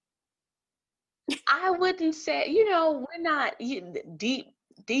 I wouldn't say, we're not deep,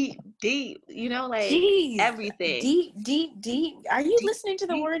 deep, like Jeez, everything. deep. Are you Deep, listening to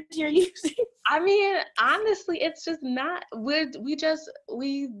the deep. words you're using? I mean, honestly, it's just not, we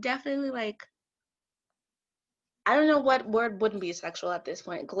definitely like, I don't know what word wouldn't be sexual at this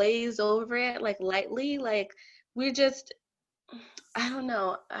point. Glaze over it, like lightly, like we're just, I don't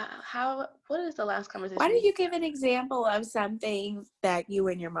know. What is the last Why conversation don't we you give an example of something that you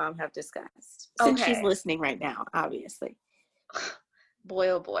and your mom have discussed? had? Since she's Okay. listening right now, obviously. Boy,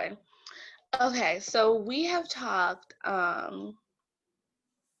 oh boy. Okay, so we have talked,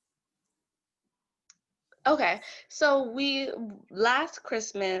 Okay, so last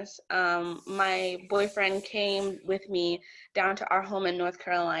Christmas, my boyfriend came with me down to our home in North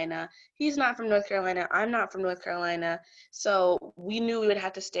Carolina. He's not from North Carolina. I'm not from North Carolina. So we knew we would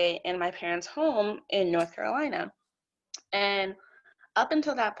have to stay in my parents' home in North Carolina. And up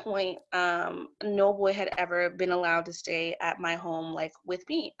until that point, no boy had ever been allowed to stay at my home, like with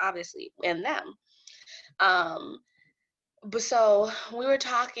me, obviously, and them. Um, but so we were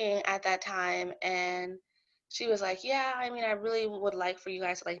talking at that time, and she was like, yeah, I mean, I really would like for you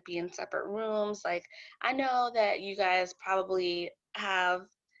guys to like be in separate rooms. Like, I know that you guys probably have,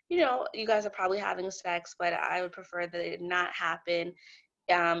 you guys are probably having sex, but I would prefer that it not happen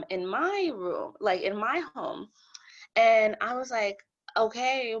in my room, like in my home. And I was like,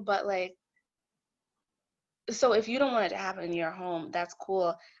 okay, but like, so if you don't want it to happen in your home, that's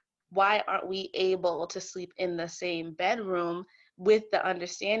cool. Why aren't we able to sleep in the same bedroom with the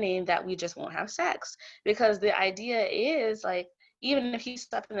understanding that we just won't have sex? Because the idea is like, even if he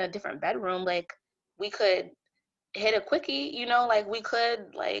slept in a different bedroom, like we could hit a quickie, like we could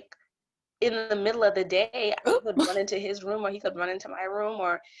like in the middle of the day, I Oop. could run into his room or he could run into my room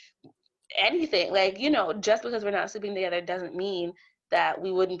or anything. Like, just because we're not sleeping together doesn't mean that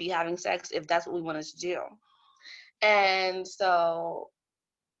we wouldn't be having sex if that's what we wanted to do. And so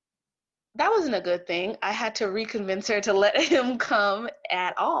that wasn't a good thing. I had to reconvince her to let him come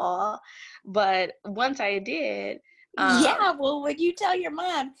at all. But once I did, Yeah, well, when you tell your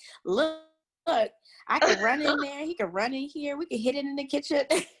mom, look, I could run in there, he could run in here, we could hit it in the kitchen.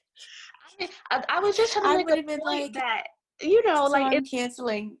 I was just trying to I make would a have been point like, that, so like I'm it.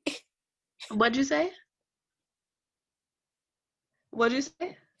 canceling. What'd you say? What'd you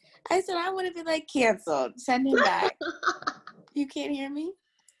say? I said, I would have been like, canceled. Send him back. You can't hear me?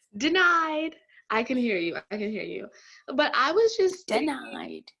 Denied. I can hear you. I can hear you. But I was just thinking,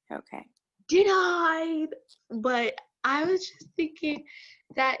 Denied. Okay. denied. But I was just thinking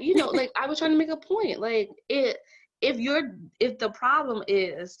that, like I was trying to make a point. Like if the problem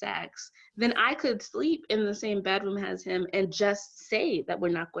is sex, then I could sleep in the same bedroom as him and just say that we're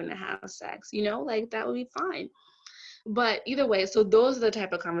not going to have sex, like that would be fine. But either way, so those are the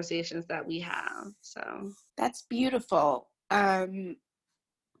type of conversations that we have. So That's beautiful. I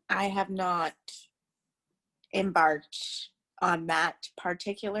have not embarked on that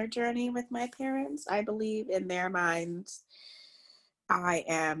particular journey with my parents. I believe in their minds, I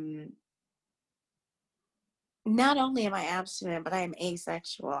am not only am I abstinent, but I am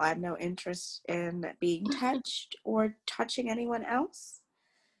asexual. I have no interest in being touched or touching anyone else.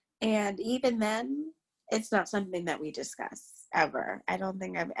 And even then, it's not something that we discuss ever. I don't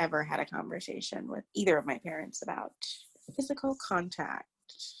think I've ever had a conversation with either of my parents about physical contact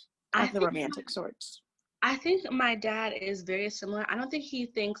I of the think romantic sorts. I think my dad is very similar. I don't think he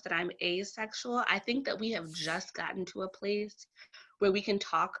thinks that I'm asexual. I think that we have just gotten to a place where we can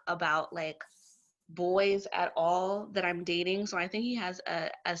talk about like boys at all that I'm dating. So I think he has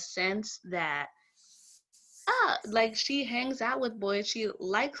a sense that like she hangs out with boys, she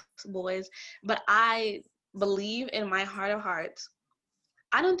likes boys, but I believe in my heart of hearts.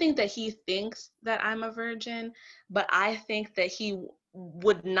 I don't think that he thinks that I'm a virgin, but I think that he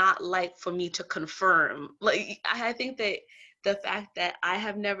would not like for me to confirm. Like, I think that the fact that I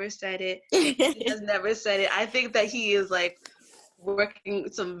have never said it and he has never said it, I think that he is like working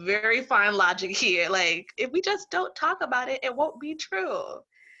some very fine logic here. Like, if we just don't talk about it, it won't be true.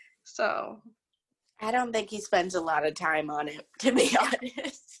 So, I don't think he spends a lot of time on it, to be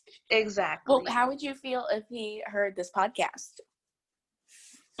honest. Well, exactly. how would you feel if he heard this podcast?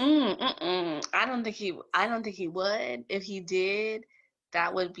 I don't think he would. If he did,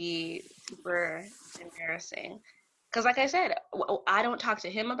 that would be super embarrassing. Because, like I said, I don't talk to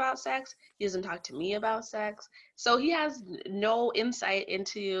him about sex. He doesn't talk to me about sex. So he has no insight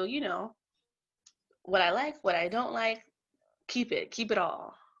into, what I like, what I don't like. Keep it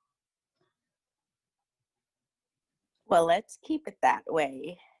all. Well, let's keep it that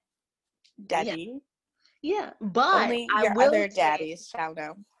way, Yeah, Daddy. yeah. But Only I your will other say, daddies shall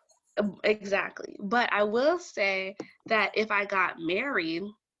know. exactly. But I will say that if I got married,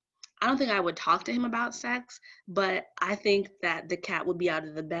 I don't think I would talk to him about sex, but I think that the cat would be out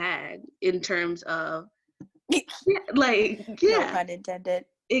of the bag in terms of, yeah, like, No yeah, pun intended.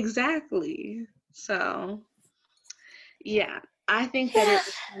 exactly. So, yeah, I think that Yeah, it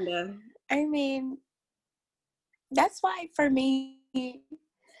was kind of, I mean, that's why for me,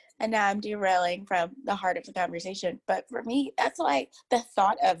 and now I'm derailing from the heart of the conversation, but for me, that's why the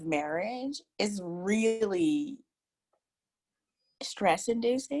thought of marriage is really stress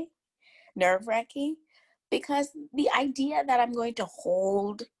inducing, nerve wracking, because the idea that I'm going to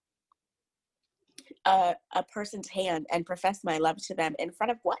hold a person's hand and profess my love to them in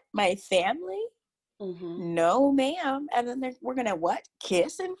front of what? My family? Mm-hmm. No, ma'am. And then we're going to what?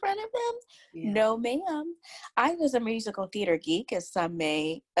 Kiss in front of them? Yeah. No, ma'am. I was a musical theater geek, as some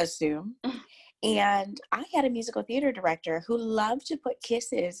may assume. And I had a musical theater director who loved to put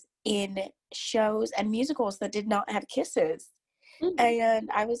kisses in shows and musicals that did not have kisses. Mm-hmm. And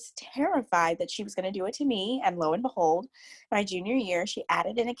I was terrified that she was going to do it to me. And lo and behold, my junior year, she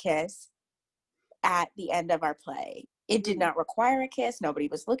added in a kiss at the end of our play. It did not require a kiss. Nobody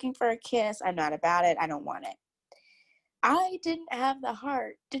was looking for a kiss. I'm not about it. I don't want it. I didn't have the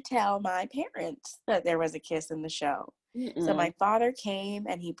heart to tell my parents that there was a kiss in the show. So my father came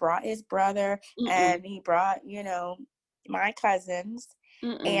and he brought his brother and he brought, my cousins.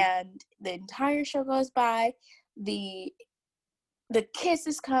 And the entire show goes by. The kiss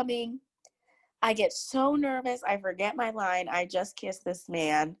is coming. I get so nervous. I forget my line. I just kissed this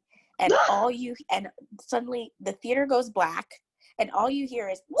man. And suddenly the theater goes black and all you hear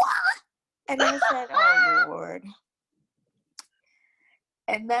is, "What?" And I said, "Oh, Lord."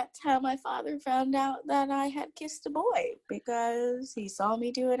 And that's how my father found out that I had kissed a boy, because he saw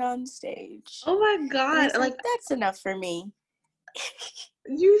me do it on stage. Oh my God. And like, that's enough for me.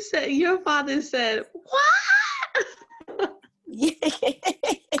 You said, your father said, "What?"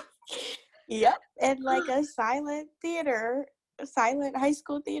 Yep. And like a silent high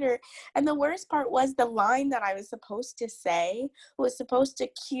school theater. And the worst part was the line that I was supposed to say was supposed to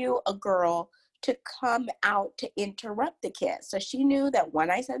cue a girl to come out to interrupt the kiss. So she knew that when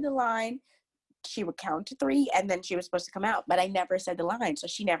I said the line, she would count to 3 and then she was supposed to come out. But I never said the line, so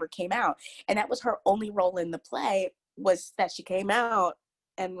she never came out. And that was her only role in the play, was that she came out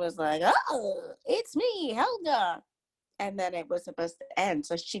and was like, "Oh, it's me, Helga." And then it was supposed to end,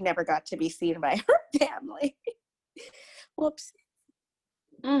 so she never got to be seen by her family. Whoops.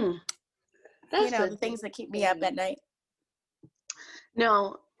 That's the things that keep me up at night.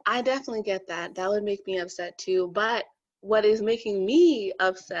 No, I definitely get that. That would make me upset too. But what is making me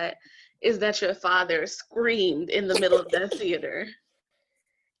upset is that your father screamed in the middle of the theater.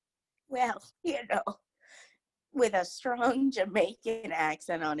 Well, with a strong Jamaican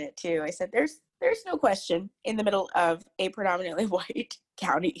accent on it too. I said, there's no question in the middle of a predominantly white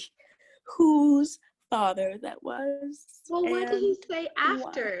county whose father that was. Well, what did he say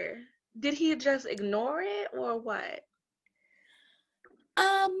after? Why? Did he just ignore it or what?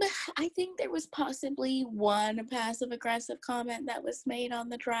 I think there was possibly one passive aggressive comment that was made on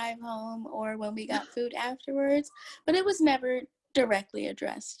the drive home or when we got food afterwards, but it was never directly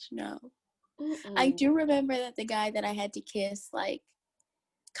addressed. No. I do remember that the guy that I had to kiss,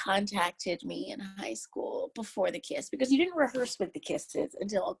 contacted me in high school before the kiss, because you didn't rehearse with the kisses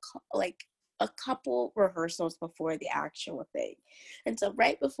until a couple rehearsals before the actual thing. And so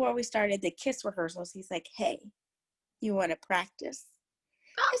right before we started the kiss rehearsals, he's like, "Hey, you want to practice?"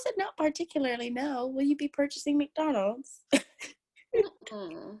 I said, "Not particularly, no. Will you be purchasing McDonald's?"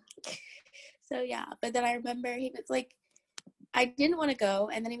 So yeah, but then I remember he was like, I didn't want to go,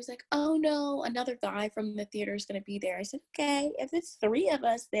 and then he was like, "Oh no, another guy from the theater is going to be there." I said, "Okay, if it's 3 of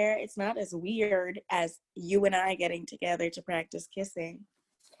us there, it's not as weird as you and I getting together to practice kissing."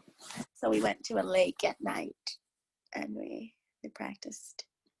 So we went to a lake at night, and we practiced.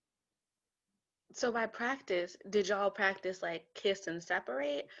 So by practice, did y'all practice kiss and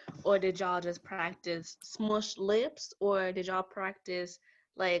separate, or did y'all just practice smushed lips, or did y'all practice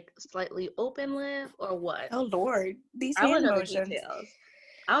slightly open lip, or what? Oh Lord, these I hand want to know motions. the details.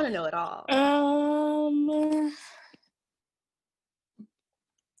 I want to know it all.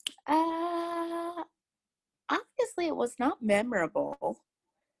 Obviously it was not memorable.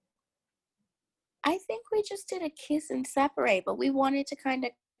 I think we just did a kiss and separate, but we wanted to kind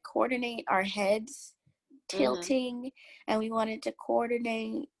of coordinate our heads tilting, and we wanted to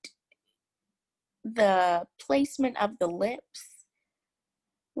coordinate the placement of the lips,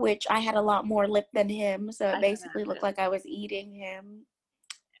 which I had a lot more lip than him, so it basically looked like I was eating him.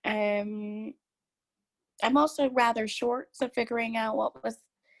 I'm also rather short, so figuring out what was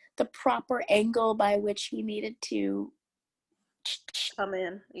the proper angle by which he needed to come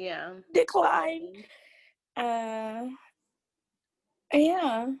in, decline.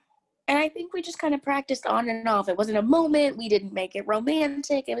 Yeah. And I think we just kind of practiced on and off. It wasn't a moment. We didn't make it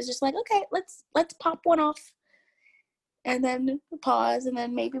romantic. It was just like, okay, let's pop one off. And then pause. And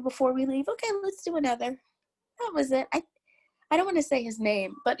then maybe before we leave, okay, let's do another. That was it. I don't want to say his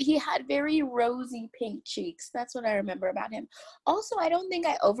name, but he had very rosy pink cheeks. That's what I remember about him. Also, I don't think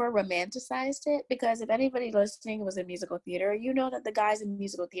I over romanticized it, because if anybody listening was in musical theater, you know that the guys in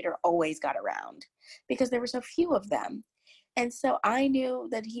musical theater always got around because there were so few of them. And so I knew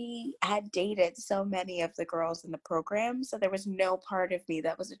that he had dated so many of the girls in the program, so there was no part of me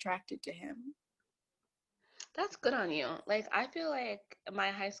that was attracted to him. That's good on you. Like, I feel like my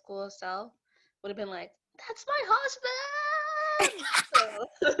high school self would have been like, "That's my husband."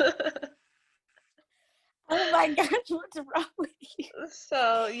 Oh my gosh, what's wrong with you?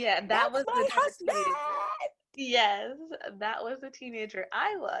 So yeah, that That's was the my type of teenager. husband! Yes, that was the teenager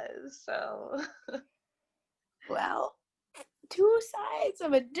I was. So Well, two sides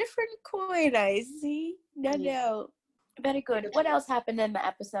of a different coin, I see. No, yeah. no. Very good. What else happened in the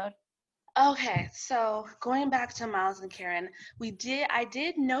episode? Okay, so going back to Miles and Karen, I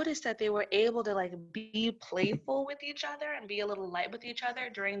did notice that they were able to like be playful with each other and be a little light with each other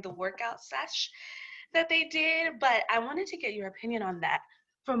during the workout sesh that they did, but I wanted to get your opinion on that.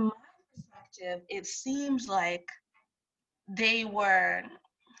 From my perspective, it seems like they were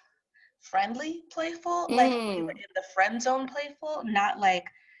friendly playful, like they were in the friend zone playful, not like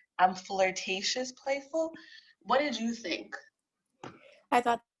I'm flirtatious playful. What did you think? I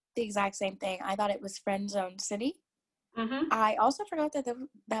thought the exact same thing. I thought it was Friend Zone City. Mm-hmm. I also forgot that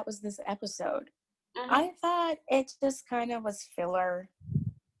that was this episode. Mm-hmm. I thought it just kind of was filler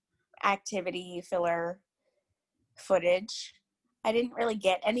activity, filler footage. I didn't really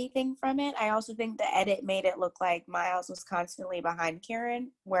get anything from it. I also think the edit made it look like Miles was constantly behind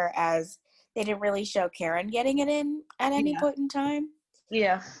Karen, whereas they didn't really show Karen getting it in at any point in time.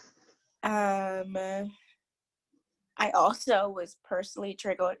 Yeah. I also was personally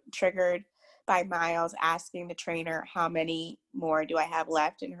triggered by Miles asking the trainer, how many more do I have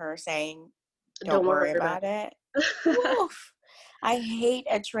left? And her saying, don't worry about it. Oof. I hate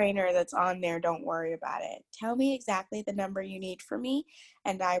a trainer that's on there, don't worry about it. Tell me exactly the number you need for me,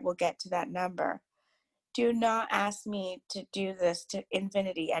 and I will get to that number. Do not ask me to do this to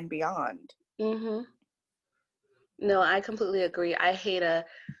infinity and beyond. Mm-hmm. No, I completely agree. I hate a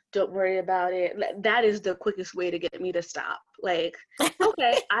don't worry about it. That is the quickest way to get me to stop. Like,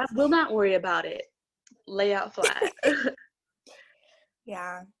 okay, I will not worry about it. Lay out flat.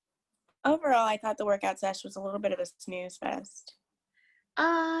 Yeah. Overall, I thought the workout session was a little bit of a snooze fest.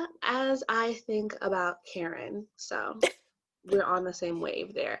 As I think about Karen, so we're on the same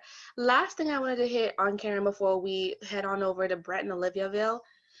wave there. Last thing I wanted to hit on Karen before we head on over to Brett and Oliviaville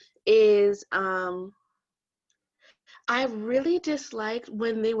is I really disliked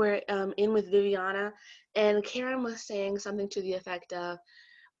when they were in with Viviana and Karen was saying something to the effect of,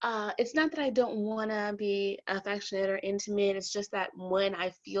 it's not that I don't want to be affectionate or intimate. It's just that when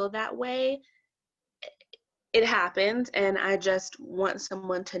I feel that way, it happens, and I just want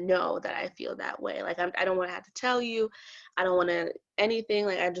someone to know that I feel that way. Like I don't want to have to tell you. I don't want to anything.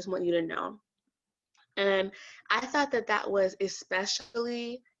 Like I just want you to know. And I thought that that was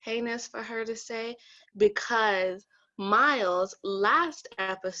especially heinous for her to say because Miles last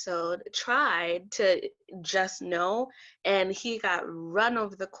episode tried to just know and he got run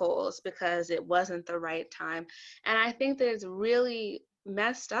over the coals because it wasn't the right time. And I think that it's really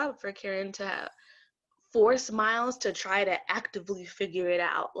messed up for Karen to force Miles to try to actively figure it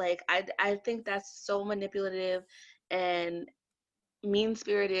out. Like I think that's so manipulative and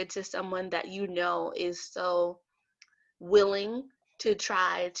mean-spirited to someone that you know is so willing to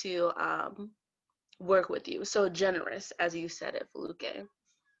try to work with you. So generous, as you said it, Feluke.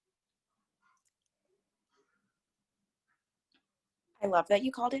 I love that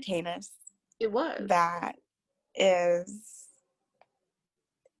you called it heinous. It was. That is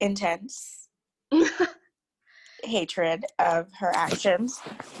intense hatred of her actions.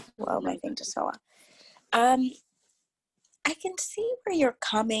 Well, my thing just fell off. I can see where you're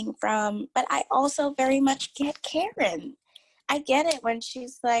coming from, but I also very much get Karen. I get it when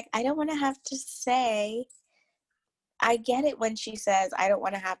she's like, I don't want to have to say. I get it when she says, I don't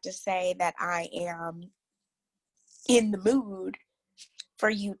want to have to say that I am in the mood for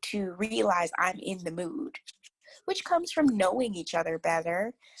you to realize I'm in the mood, which comes from knowing each other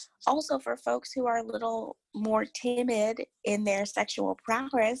better. Also, for folks who are a little more timid in their sexual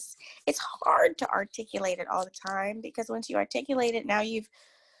prowess, it's hard to articulate it all the time because once you articulate it, now you've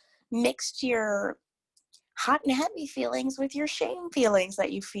mixed your hot and heavy feelings with your shame feelings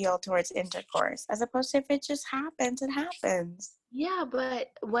that you feel towards intercourse, as opposed to if it just happens, it happens. Yeah, but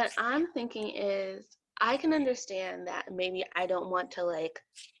what I'm thinking is I can understand that maybe I don't want to like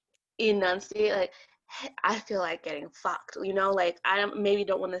enunciate like I feel like getting fucked, you know, like maybe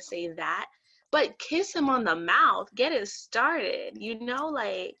don't want to say that, but kiss him on the mouth, get it started,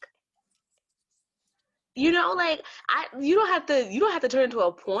 like you don't have to turn into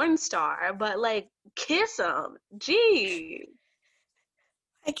a porn star, but like kiss him. Gee.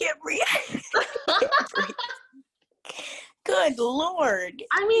 I can't breathe. Good Lord.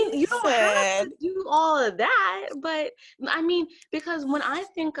 I mean, you don't have said, to do all of that, but I mean, because when I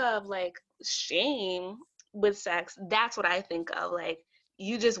think of like shame with sex, that's what I think of. Like,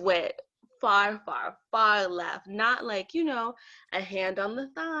 you just went far, far, far left. Not like, a hand on the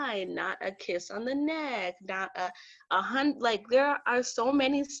thigh, not a kiss on the neck, not like there are so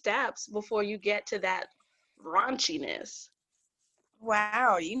many steps before you get to that raunchiness.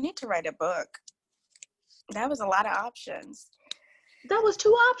 wow, you need to write a book. That was a lot of options. That was 2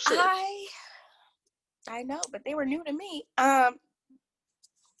 options. I know, but they were new to me.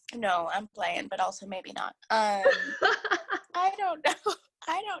 No, I'm playing, but also maybe not. I don't know.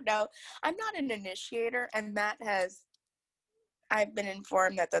 I don't know. I'm not an initiator, and I've been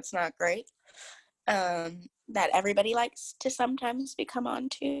informed that that's not great. That everybody likes to sometimes become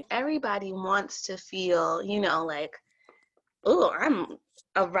onto. Everybody wants to feel, like, oh, I'm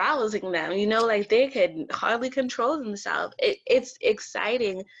arousing them, like they could hardly control themselves. It's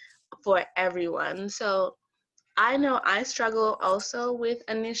exciting for everyone. So I know I struggle also with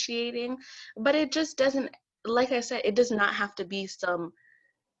initiating, but it just doesn't, like I said, it does not have to be some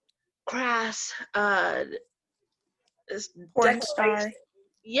crass Porn declaration. star.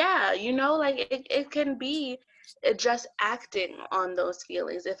 Yeah, like it can be just acting on those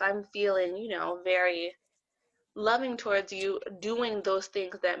feelings. If I'm feeling, very loving towards you, doing those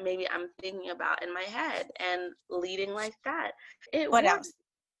things that maybe I'm thinking about in my head and leading like that. It What works. else?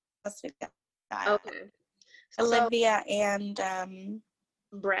 Let's do that. Okay. So Olivia and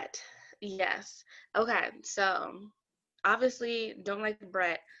Brett. Yes. Okay. So obviously don't like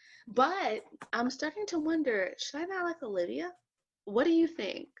Brett, but I'm starting to wonder, should I not like Olivia? What do you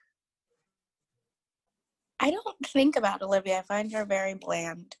think? I don't think about Olivia. I find her very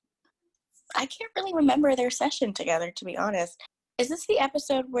bland. I can't really remember their session together, to be honest. Is this the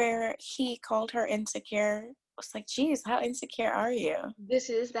episode where he called her insecure? I was like, geez, how insecure are you? This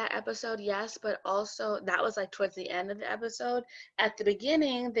is that episode, yes, but also that was like towards the end of the episode. At the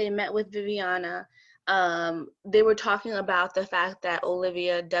beginning, they met with Viviana. They were talking about the fact that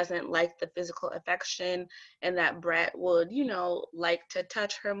Olivia doesn't like the physical affection and that Brett would, like to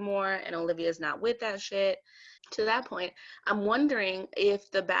touch her more, and Olivia's not with that shit. To that point, I'm wondering if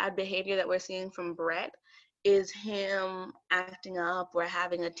the bad behavior that we're seeing from Brett is him acting up or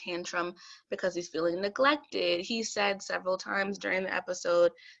having a tantrum because he's feeling neglected. He said several times during the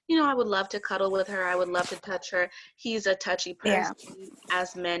episode, I would love to cuddle with her. I would love to touch her. He's a touchy person,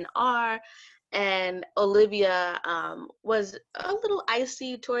 as men are. And Olivia was a little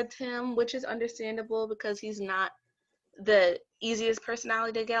icy towards him, which is understandable because he's not the easiest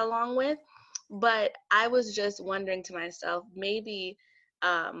personality to get along with. But I was just wondering to myself, maybe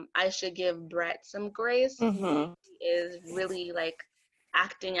I should give Brett some grace. Mm-hmm. He is really like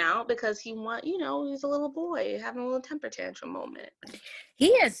acting out because he's a little boy having a little temper tantrum moment. He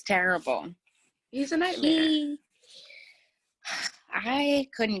is terrible. He's a nightmare. I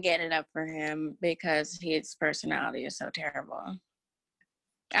couldn't get it up for him because his personality is so terrible.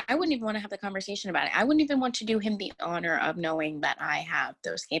 I wouldn't even want to have the conversation about it. I wouldn't even want to do him the honor of knowing that I have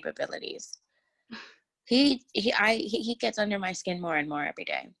those capabilities. He gets under my skin more and more every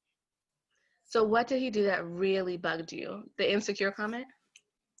day. So what did he do that really bugged you? The insecure comment?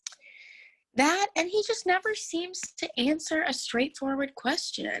 That, and he just never seems to answer a straightforward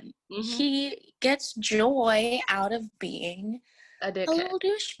question. Mm-hmm. He gets joy out of being a little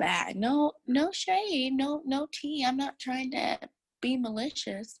douchebag. No shade, no tea. I'm not trying to be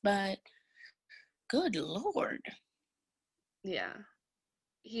malicious, but good Lord. Yeah.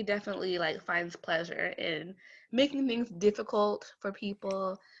 He definitely finds pleasure in making things difficult for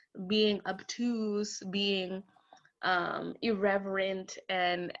people, being obtuse, being irreverent,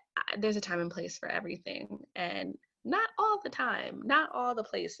 and there's a time and place for everything, and not all the time, not all the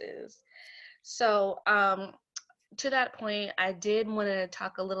places. So to that point, I did want to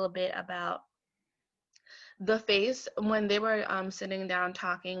talk a little bit about the face. When they were sitting down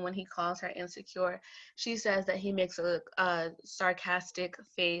talking, when he calls her insecure, she says that he makes a sarcastic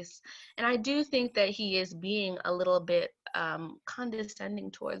face, and I do think that he is being a little bit condescending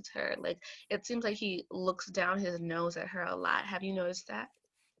towards her. Like, it seems like he looks down his nose at her a lot. Have you noticed that?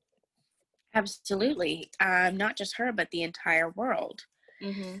 Absolutely. Not just her, but the entire world.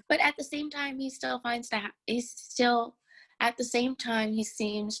 Mm-hmm. But at the same time, he still at the same time, he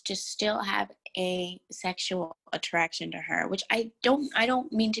seems to still have a sexual attraction to her, which I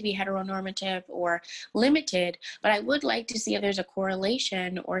don't mean to be heteronormative or limited, but I would like to see if there's a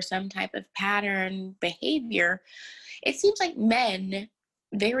correlation or some type of pattern behavior. It seems like men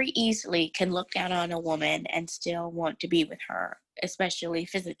very easily can look down on a woman and still want to be with her, especially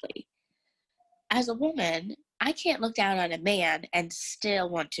physically. as a woman, I can't look down on a man and still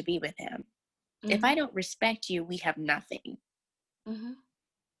want to be with him. If I Mhm. don't respect you, we have nothing. Mhm.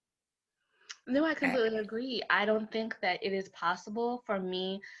 No, I I, completely agree. I don't think that it is possible for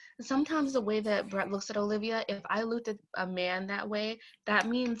me. Sometimes the way that Brett looks at Olivia, if I looked at a man that way, that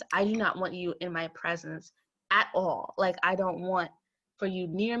means I do not want you in my presence at all. Like, I don't want for you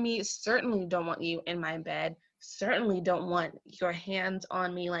near me, certainly don't want you in my bed, certainly don't want your hands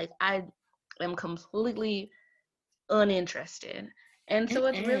on me. Like, I am completely uninterested. And so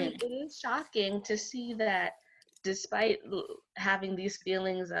mm-mm. it is shocking to see that despite having these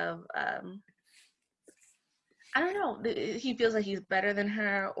feelings of, I don't know, he feels like he's better than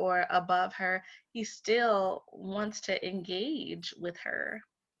her or above her, he still wants to engage with her.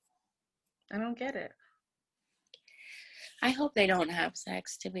 I don't get it. I hope they don't have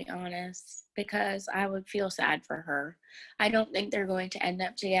sex, to be honest, because I would feel sad for her. I don't think they're going to end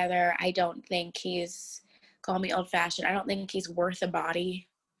up together. I don't think he's, call me old fashioned, I don't think he's worth a body.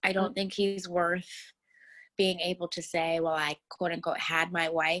 I don't think he's worth being able to say, well, I quote unquote had my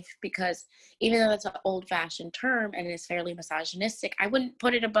wife, because even though that's an old fashioned term and is fairly misogynistic, I wouldn't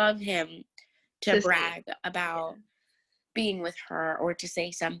put it above him to To say, brag about being with her or to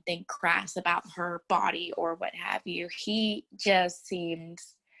say something crass about her body or what have you. He just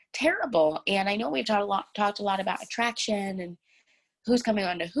seems terrible. And I know we've talked a lot about attraction and who's coming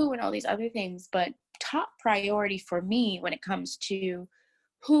on to who and all these other things, but top priority for me when it comes to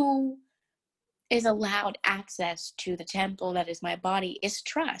who is allowed access to the temple that is my body is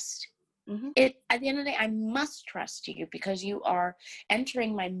trust. hmm It, at the end of the day, I must trust you because you are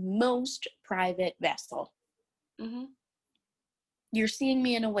entering my most private vessel. hmm You're seeing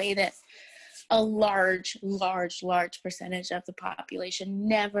me in a way that a large percentage of the population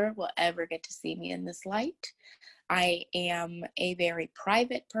never will ever get to see me in this light. I am a very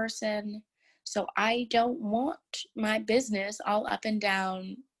private person, so I don't want my business all up and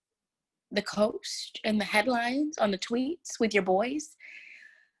down the coast and the headlines on the tweets with your boys.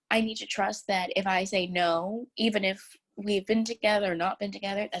 I need to trust that if I say no, even if we've been together or not been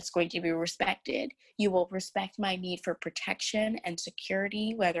together, that's going to be respected. You will respect my need for protection and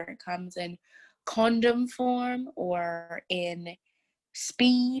security, whether it comes in condom form or in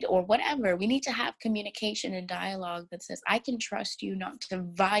speed or whatever. We need to have communication and dialogue that says, I can trust you not to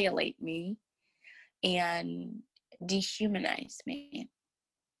violate me and dehumanize me.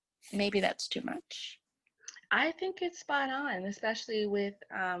 Maybe that's too much. I think it's spot on, especially with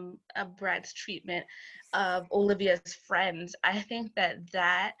Brett's treatment of Olivia's friends. I think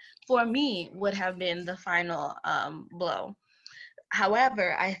that for me would have been the final blow.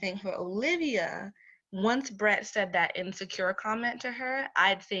 However, I think for Olivia, once Brett said that insecure comment to her,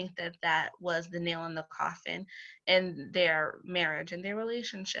 I'd think that was the nail in the coffin in their marriage and their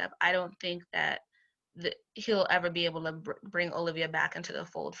relationship. I don't think that he'll ever be able to bring Olivia back into the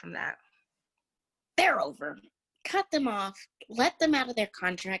fold from that. They're over. Cut them off. Let them out of their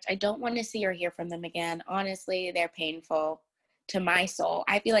contract. I don't want to see or hear from them again. Honestly, they're painful to my soul.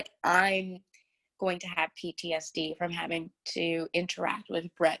 I feel like I'm going to have PTSD from having to interact with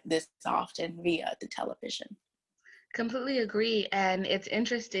Brett this often via the television. Completely agree. And it's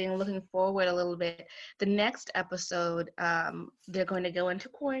interesting looking forward a little bit. The next episode, they're going to go into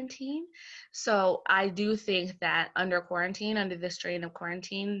quarantine. So I do think that under quarantine, under the strain of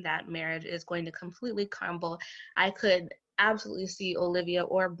quarantine, that marriage is going to completely crumble. I could absolutely see Olivia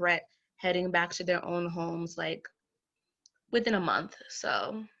or Brett heading back to their own homes like within a month.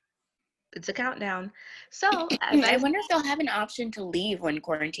 So it's a countdown. So as I I, wonder if they'll have an option to leave when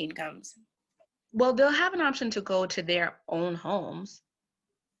quarantine comes. well, they'll have an option to go to their own homes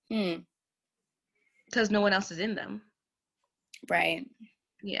Hmm. because no one else is in them. Right.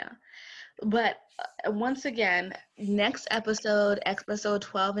 Yeah. But once again, next episode, episode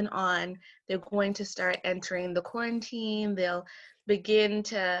 12 and on, they're going to start entering the quarantine. They'll begin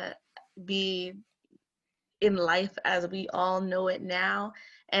to be in life as we all know it now.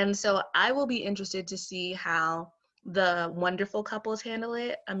 And so I will be interested to see how the wonderful couples handle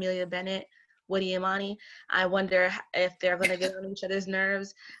it, Amelia Bennett, Woody Imani. I wonder if they're going to get on each other's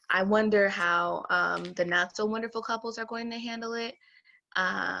nerves. I wonder how the not so wonderful couples are going to handle it.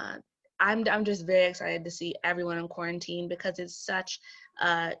 uh, I'm just very excited to see everyone in quarantine because it's such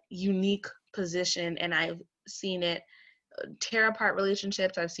a unique position, and I've seen it tear apart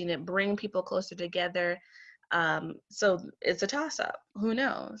relationships. I've seen it bring people closer together. So it's a toss up. Who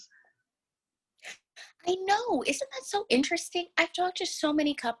knows? I know. Isn't that so interesting? I've talked to so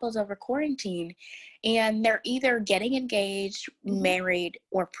many couples over quarantine, and they're either getting engaged, Mhm. married,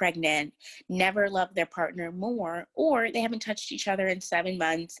 or pregnant, never love their partner more, or they haven't touched each other in 7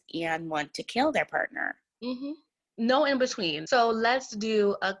 months and want to kill their partner. Hmm. No in between. So let's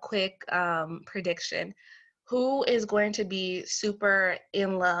do a quick prediction. Who is going to be super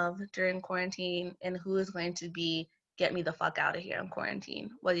in love during quarantine, and who is going to be get me the fuck out of here in quarantine?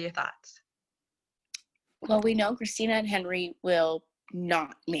 What are your thoughts? Well, we know Christina and Henry will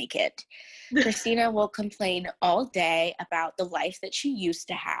not make it. Christina will complain all day about the life that she used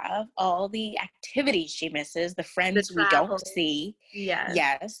to have, all the activities she misses, the The friends we don't travel. see. Yes.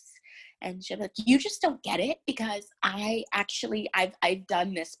 Yes. And she'll be like, you just don't get it because I've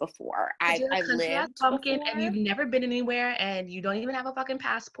done this before. Because you're a I've country ass lived pumpkin and before. you've never been anywhere and you don't even have a fucking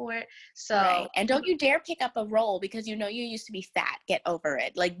passport. So Right. And don't you dare pick up a roll because you know you used to be fat. Get over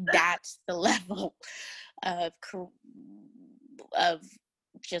it. Like that's the level of of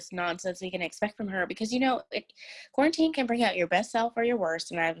just nonsense we can expect from her because quarantine can bring out your best self or your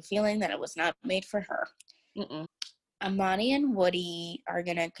worst, and I have a feeling that it was not made for her. mm-mm. Amani and Woody are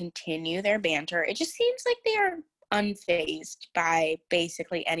gonna continue their banter. It just seems like they are unfazed by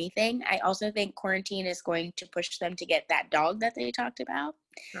basically anything. I also think quarantine is going to push them to get that dog that they talked about,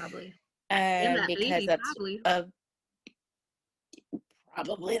 Probably. And that because baby, that's probably.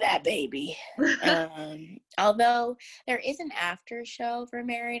 probably that baby. Although there is an after show for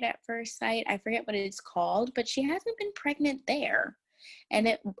Married at First Sight. I forget what it's called, but she hasn't been pregnant there. And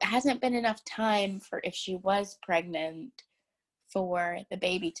it hasn't been enough time for, if she was pregnant, for the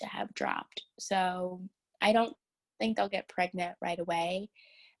baby to have dropped. So I don't think they'll get pregnant right away.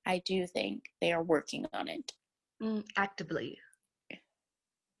 I do think they are working on it Actively.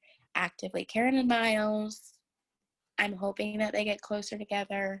 actively. Karen and Miles, I'm hoping that they get closer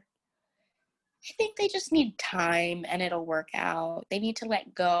together. I think they just need time and it'll work out. They need to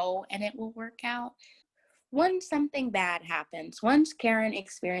let go and it will work out. Once something bad happens, once Karen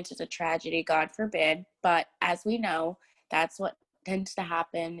experiences a tragedy, God forbid, but as we know, that's what tends to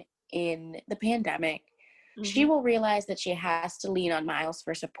happen in the pandemic. She Mm-hmm. will realize that she has to lean on Miles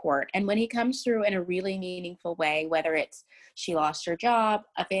for support. And when he comes through in a really meaningful way, whether it's she lost her job,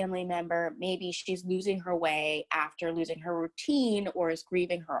 a family member, maybe she's losing her way after losing her routine or is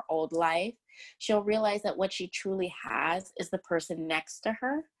grieving her old life, she'll realize that what she truly has is the person next to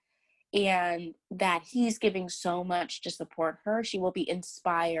her and that he's giving so much to support her. She will be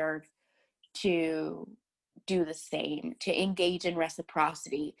inspired to do the same, to engage in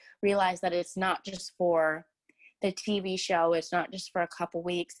reciprocity, realize that it's not just for the TV show, it's not just for a couple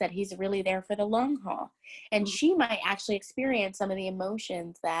weeks, that he's really there for the long haul. And she might actually experience some of the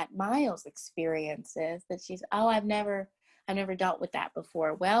emotions that Miles experiences, that she's, oh, I've never dealt with that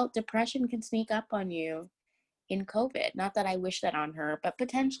before. Well, depression can sneak up on you in COVID. Not that I wish that on her, but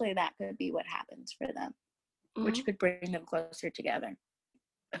potentially that could be what happens for them, which could bring them closer together.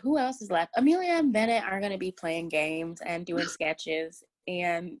 Who else is left? Amelia and Bennett are going to be playing games and doing sketches,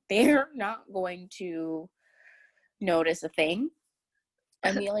 and they're not going to notice a thing.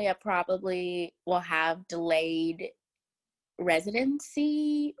 Amelia probably will have delayed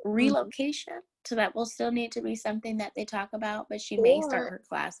residency relocation, so that will still need to be something that they talk about, but she may start Or her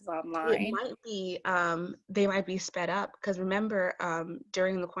classes it online. might be they might be sped up because remember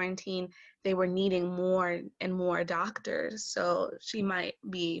during the quarantine they were needing more and more doctors, so she might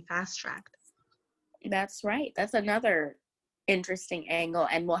be fast tracked. That's right. That's another interesting angle,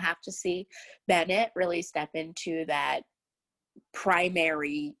 and we'll have to see Bennett really step into that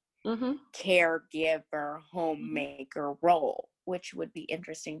primary caregiver homemaker role, which would be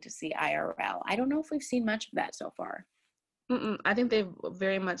interesting to see IRL. I don't know if we've seen much of that so far. I think they've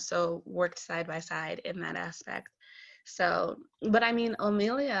very much so worked side by side in that aspect. So, but I mean,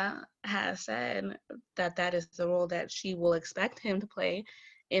 Amelia has said that that is the role that she will expect him to play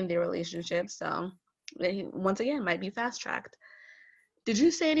in their relationship. So, they, once again, might be fast tracked. Did you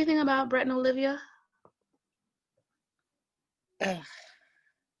say anything about Brett and Olivia? Ugh.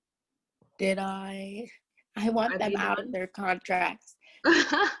 Did I? I want Are them they out of done? their contracts.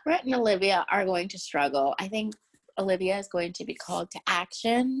 Brett and Olivia are going to struggle. I think Olivia is going to be called to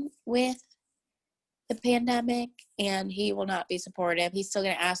action with the pandemic, and he will not be supportive. He's still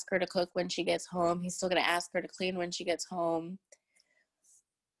going to ask her to cook when she gets home. He's still going to ask her to clean when she gets home.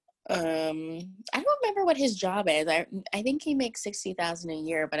 I don't remember what his job is. I think he makes $60,000 a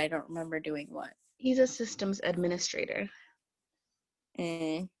year, but I don't remember doing what. He's a systems administrator.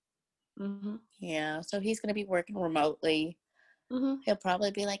 Yeah, so he's going to be working remotely. Mm-hmm. He'll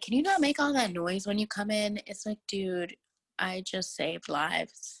probably be like, can you not make all that noise when you come in? It's like, dude, I just saved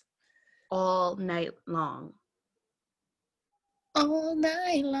lives. all night long. All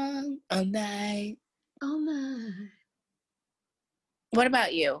night long, all night. All night. What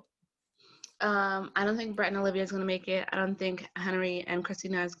about you? I don't think Brett and Olivia is going to make it. I don't think Henry and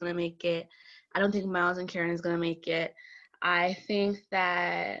Christina is going to make it. I don't think Miles and Karen is going to make it. I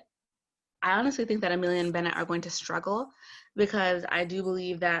honestly think that Amelia and Bennett are going to struggle, because I do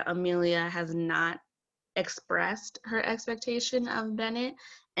believe that Amelia has not expressed her expectation of Bennett.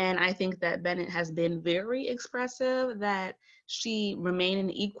 And I think that Bennett has been very expressive that she remain an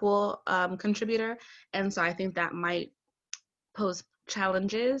equal contributor. And so I think that might pose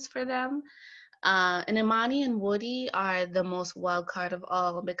challenges for them. And Imani and Woody are the most wild card of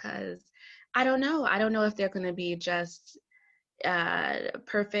all, because I don't know. I don't know if they're going to be just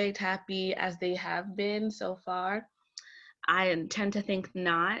perfect, happy as they have been so far. I tend to think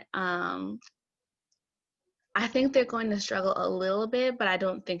not. I think they're going to struggle a little bit, but I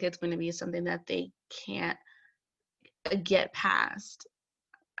don't think it's going to be something that they can't get past.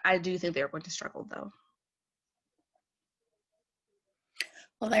 I do think they're going to struggle, though.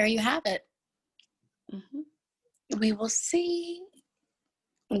 Well, there you have it. Mm-hmm. We will see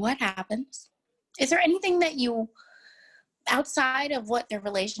what happens. Is there anything that you, outside of what their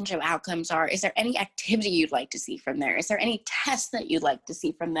relationship outcomes are, is there any activity you'd like to see from there? Is there any test that you'd like to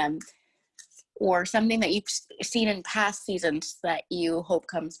see from them? Or something that you've seen in past seasons that you hope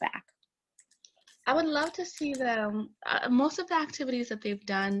comes back? I would love to see them. Most of the activities that they've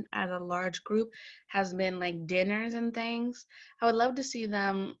done as a large group has been like dinners and things. I would love to see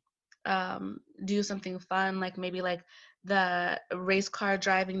them do something fun, like maybe like the race car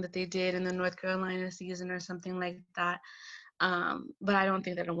driving that they did in the North Carolina season or something like that. But I don't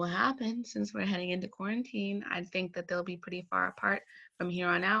think that it will happen since we're heading into quarantine. I think that they'll be pretty far apart from here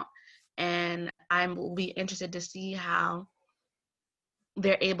on out. And I will be interested to see how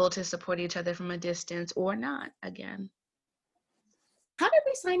they're able to support each other from a distance or not again. How did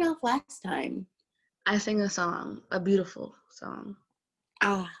we sign off last time? I sang a song, a beautiful song.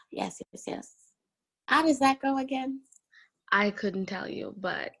 Ah, yes. How does that go again? I couldn't tell you,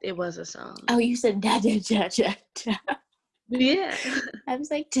 but it was a song. Oh, you said da da da da da. Yeah. I was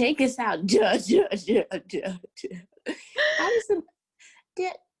like, take us out. Da da da da da. How does the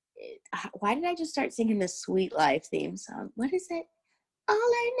why did I just start singing the Sweet Life theme song? What is it? All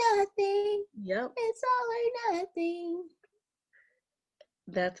or nothing. Yep. It's all or nothing.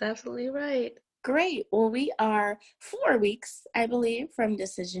 That's absolutely right. Great. Well, we are 4 weeks, I believe, from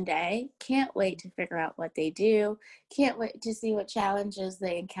Decision Day. Can't wait to figure out what they do. Can't wait to see what challenges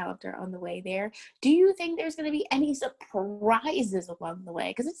they encounter on the way there. Do you think there's going to be any surprises along the way?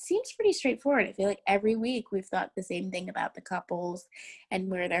 Because it seems pretty straightforward. I feel like every week we've thought the same thing about the couples and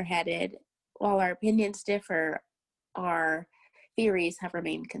where they're headed. While our opinions differ, our theories have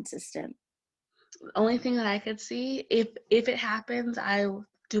remained consistent. The only thing that I could see, if it happens, I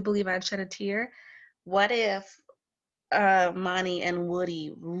do believe I'd shed a tear. What if Monty and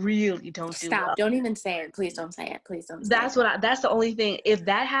Woody really don't do well? Don't even say it. Please don't say it. Please don't say it. That's the only thing. If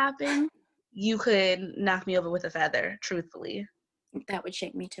that happened, you could knock me over with a feather, truthfully. That would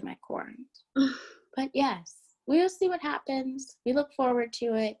shake me to my core. But yes, we'll see what happens. We look forward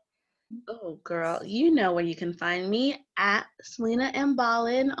to it. Oh, girl, you know where you can find me, at Selena M.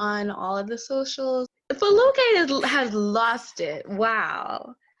 Ballin on all of the socials. Feluke has lost it.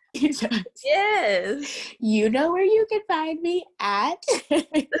 Wow. Yes. You know where you can find me at.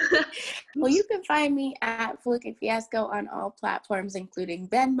 Well, you can find me at Feluke Fiasco on all platforms, including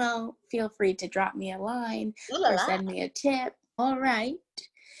Venmo. Feel free to drop me a line or send me a tip. All right.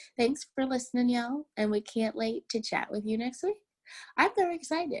 Thanks for listening, y'all. And we can't wait to chat with you next week. I'm very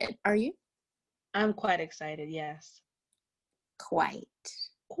excited. Are you? I'm quite excited, yes. Quite.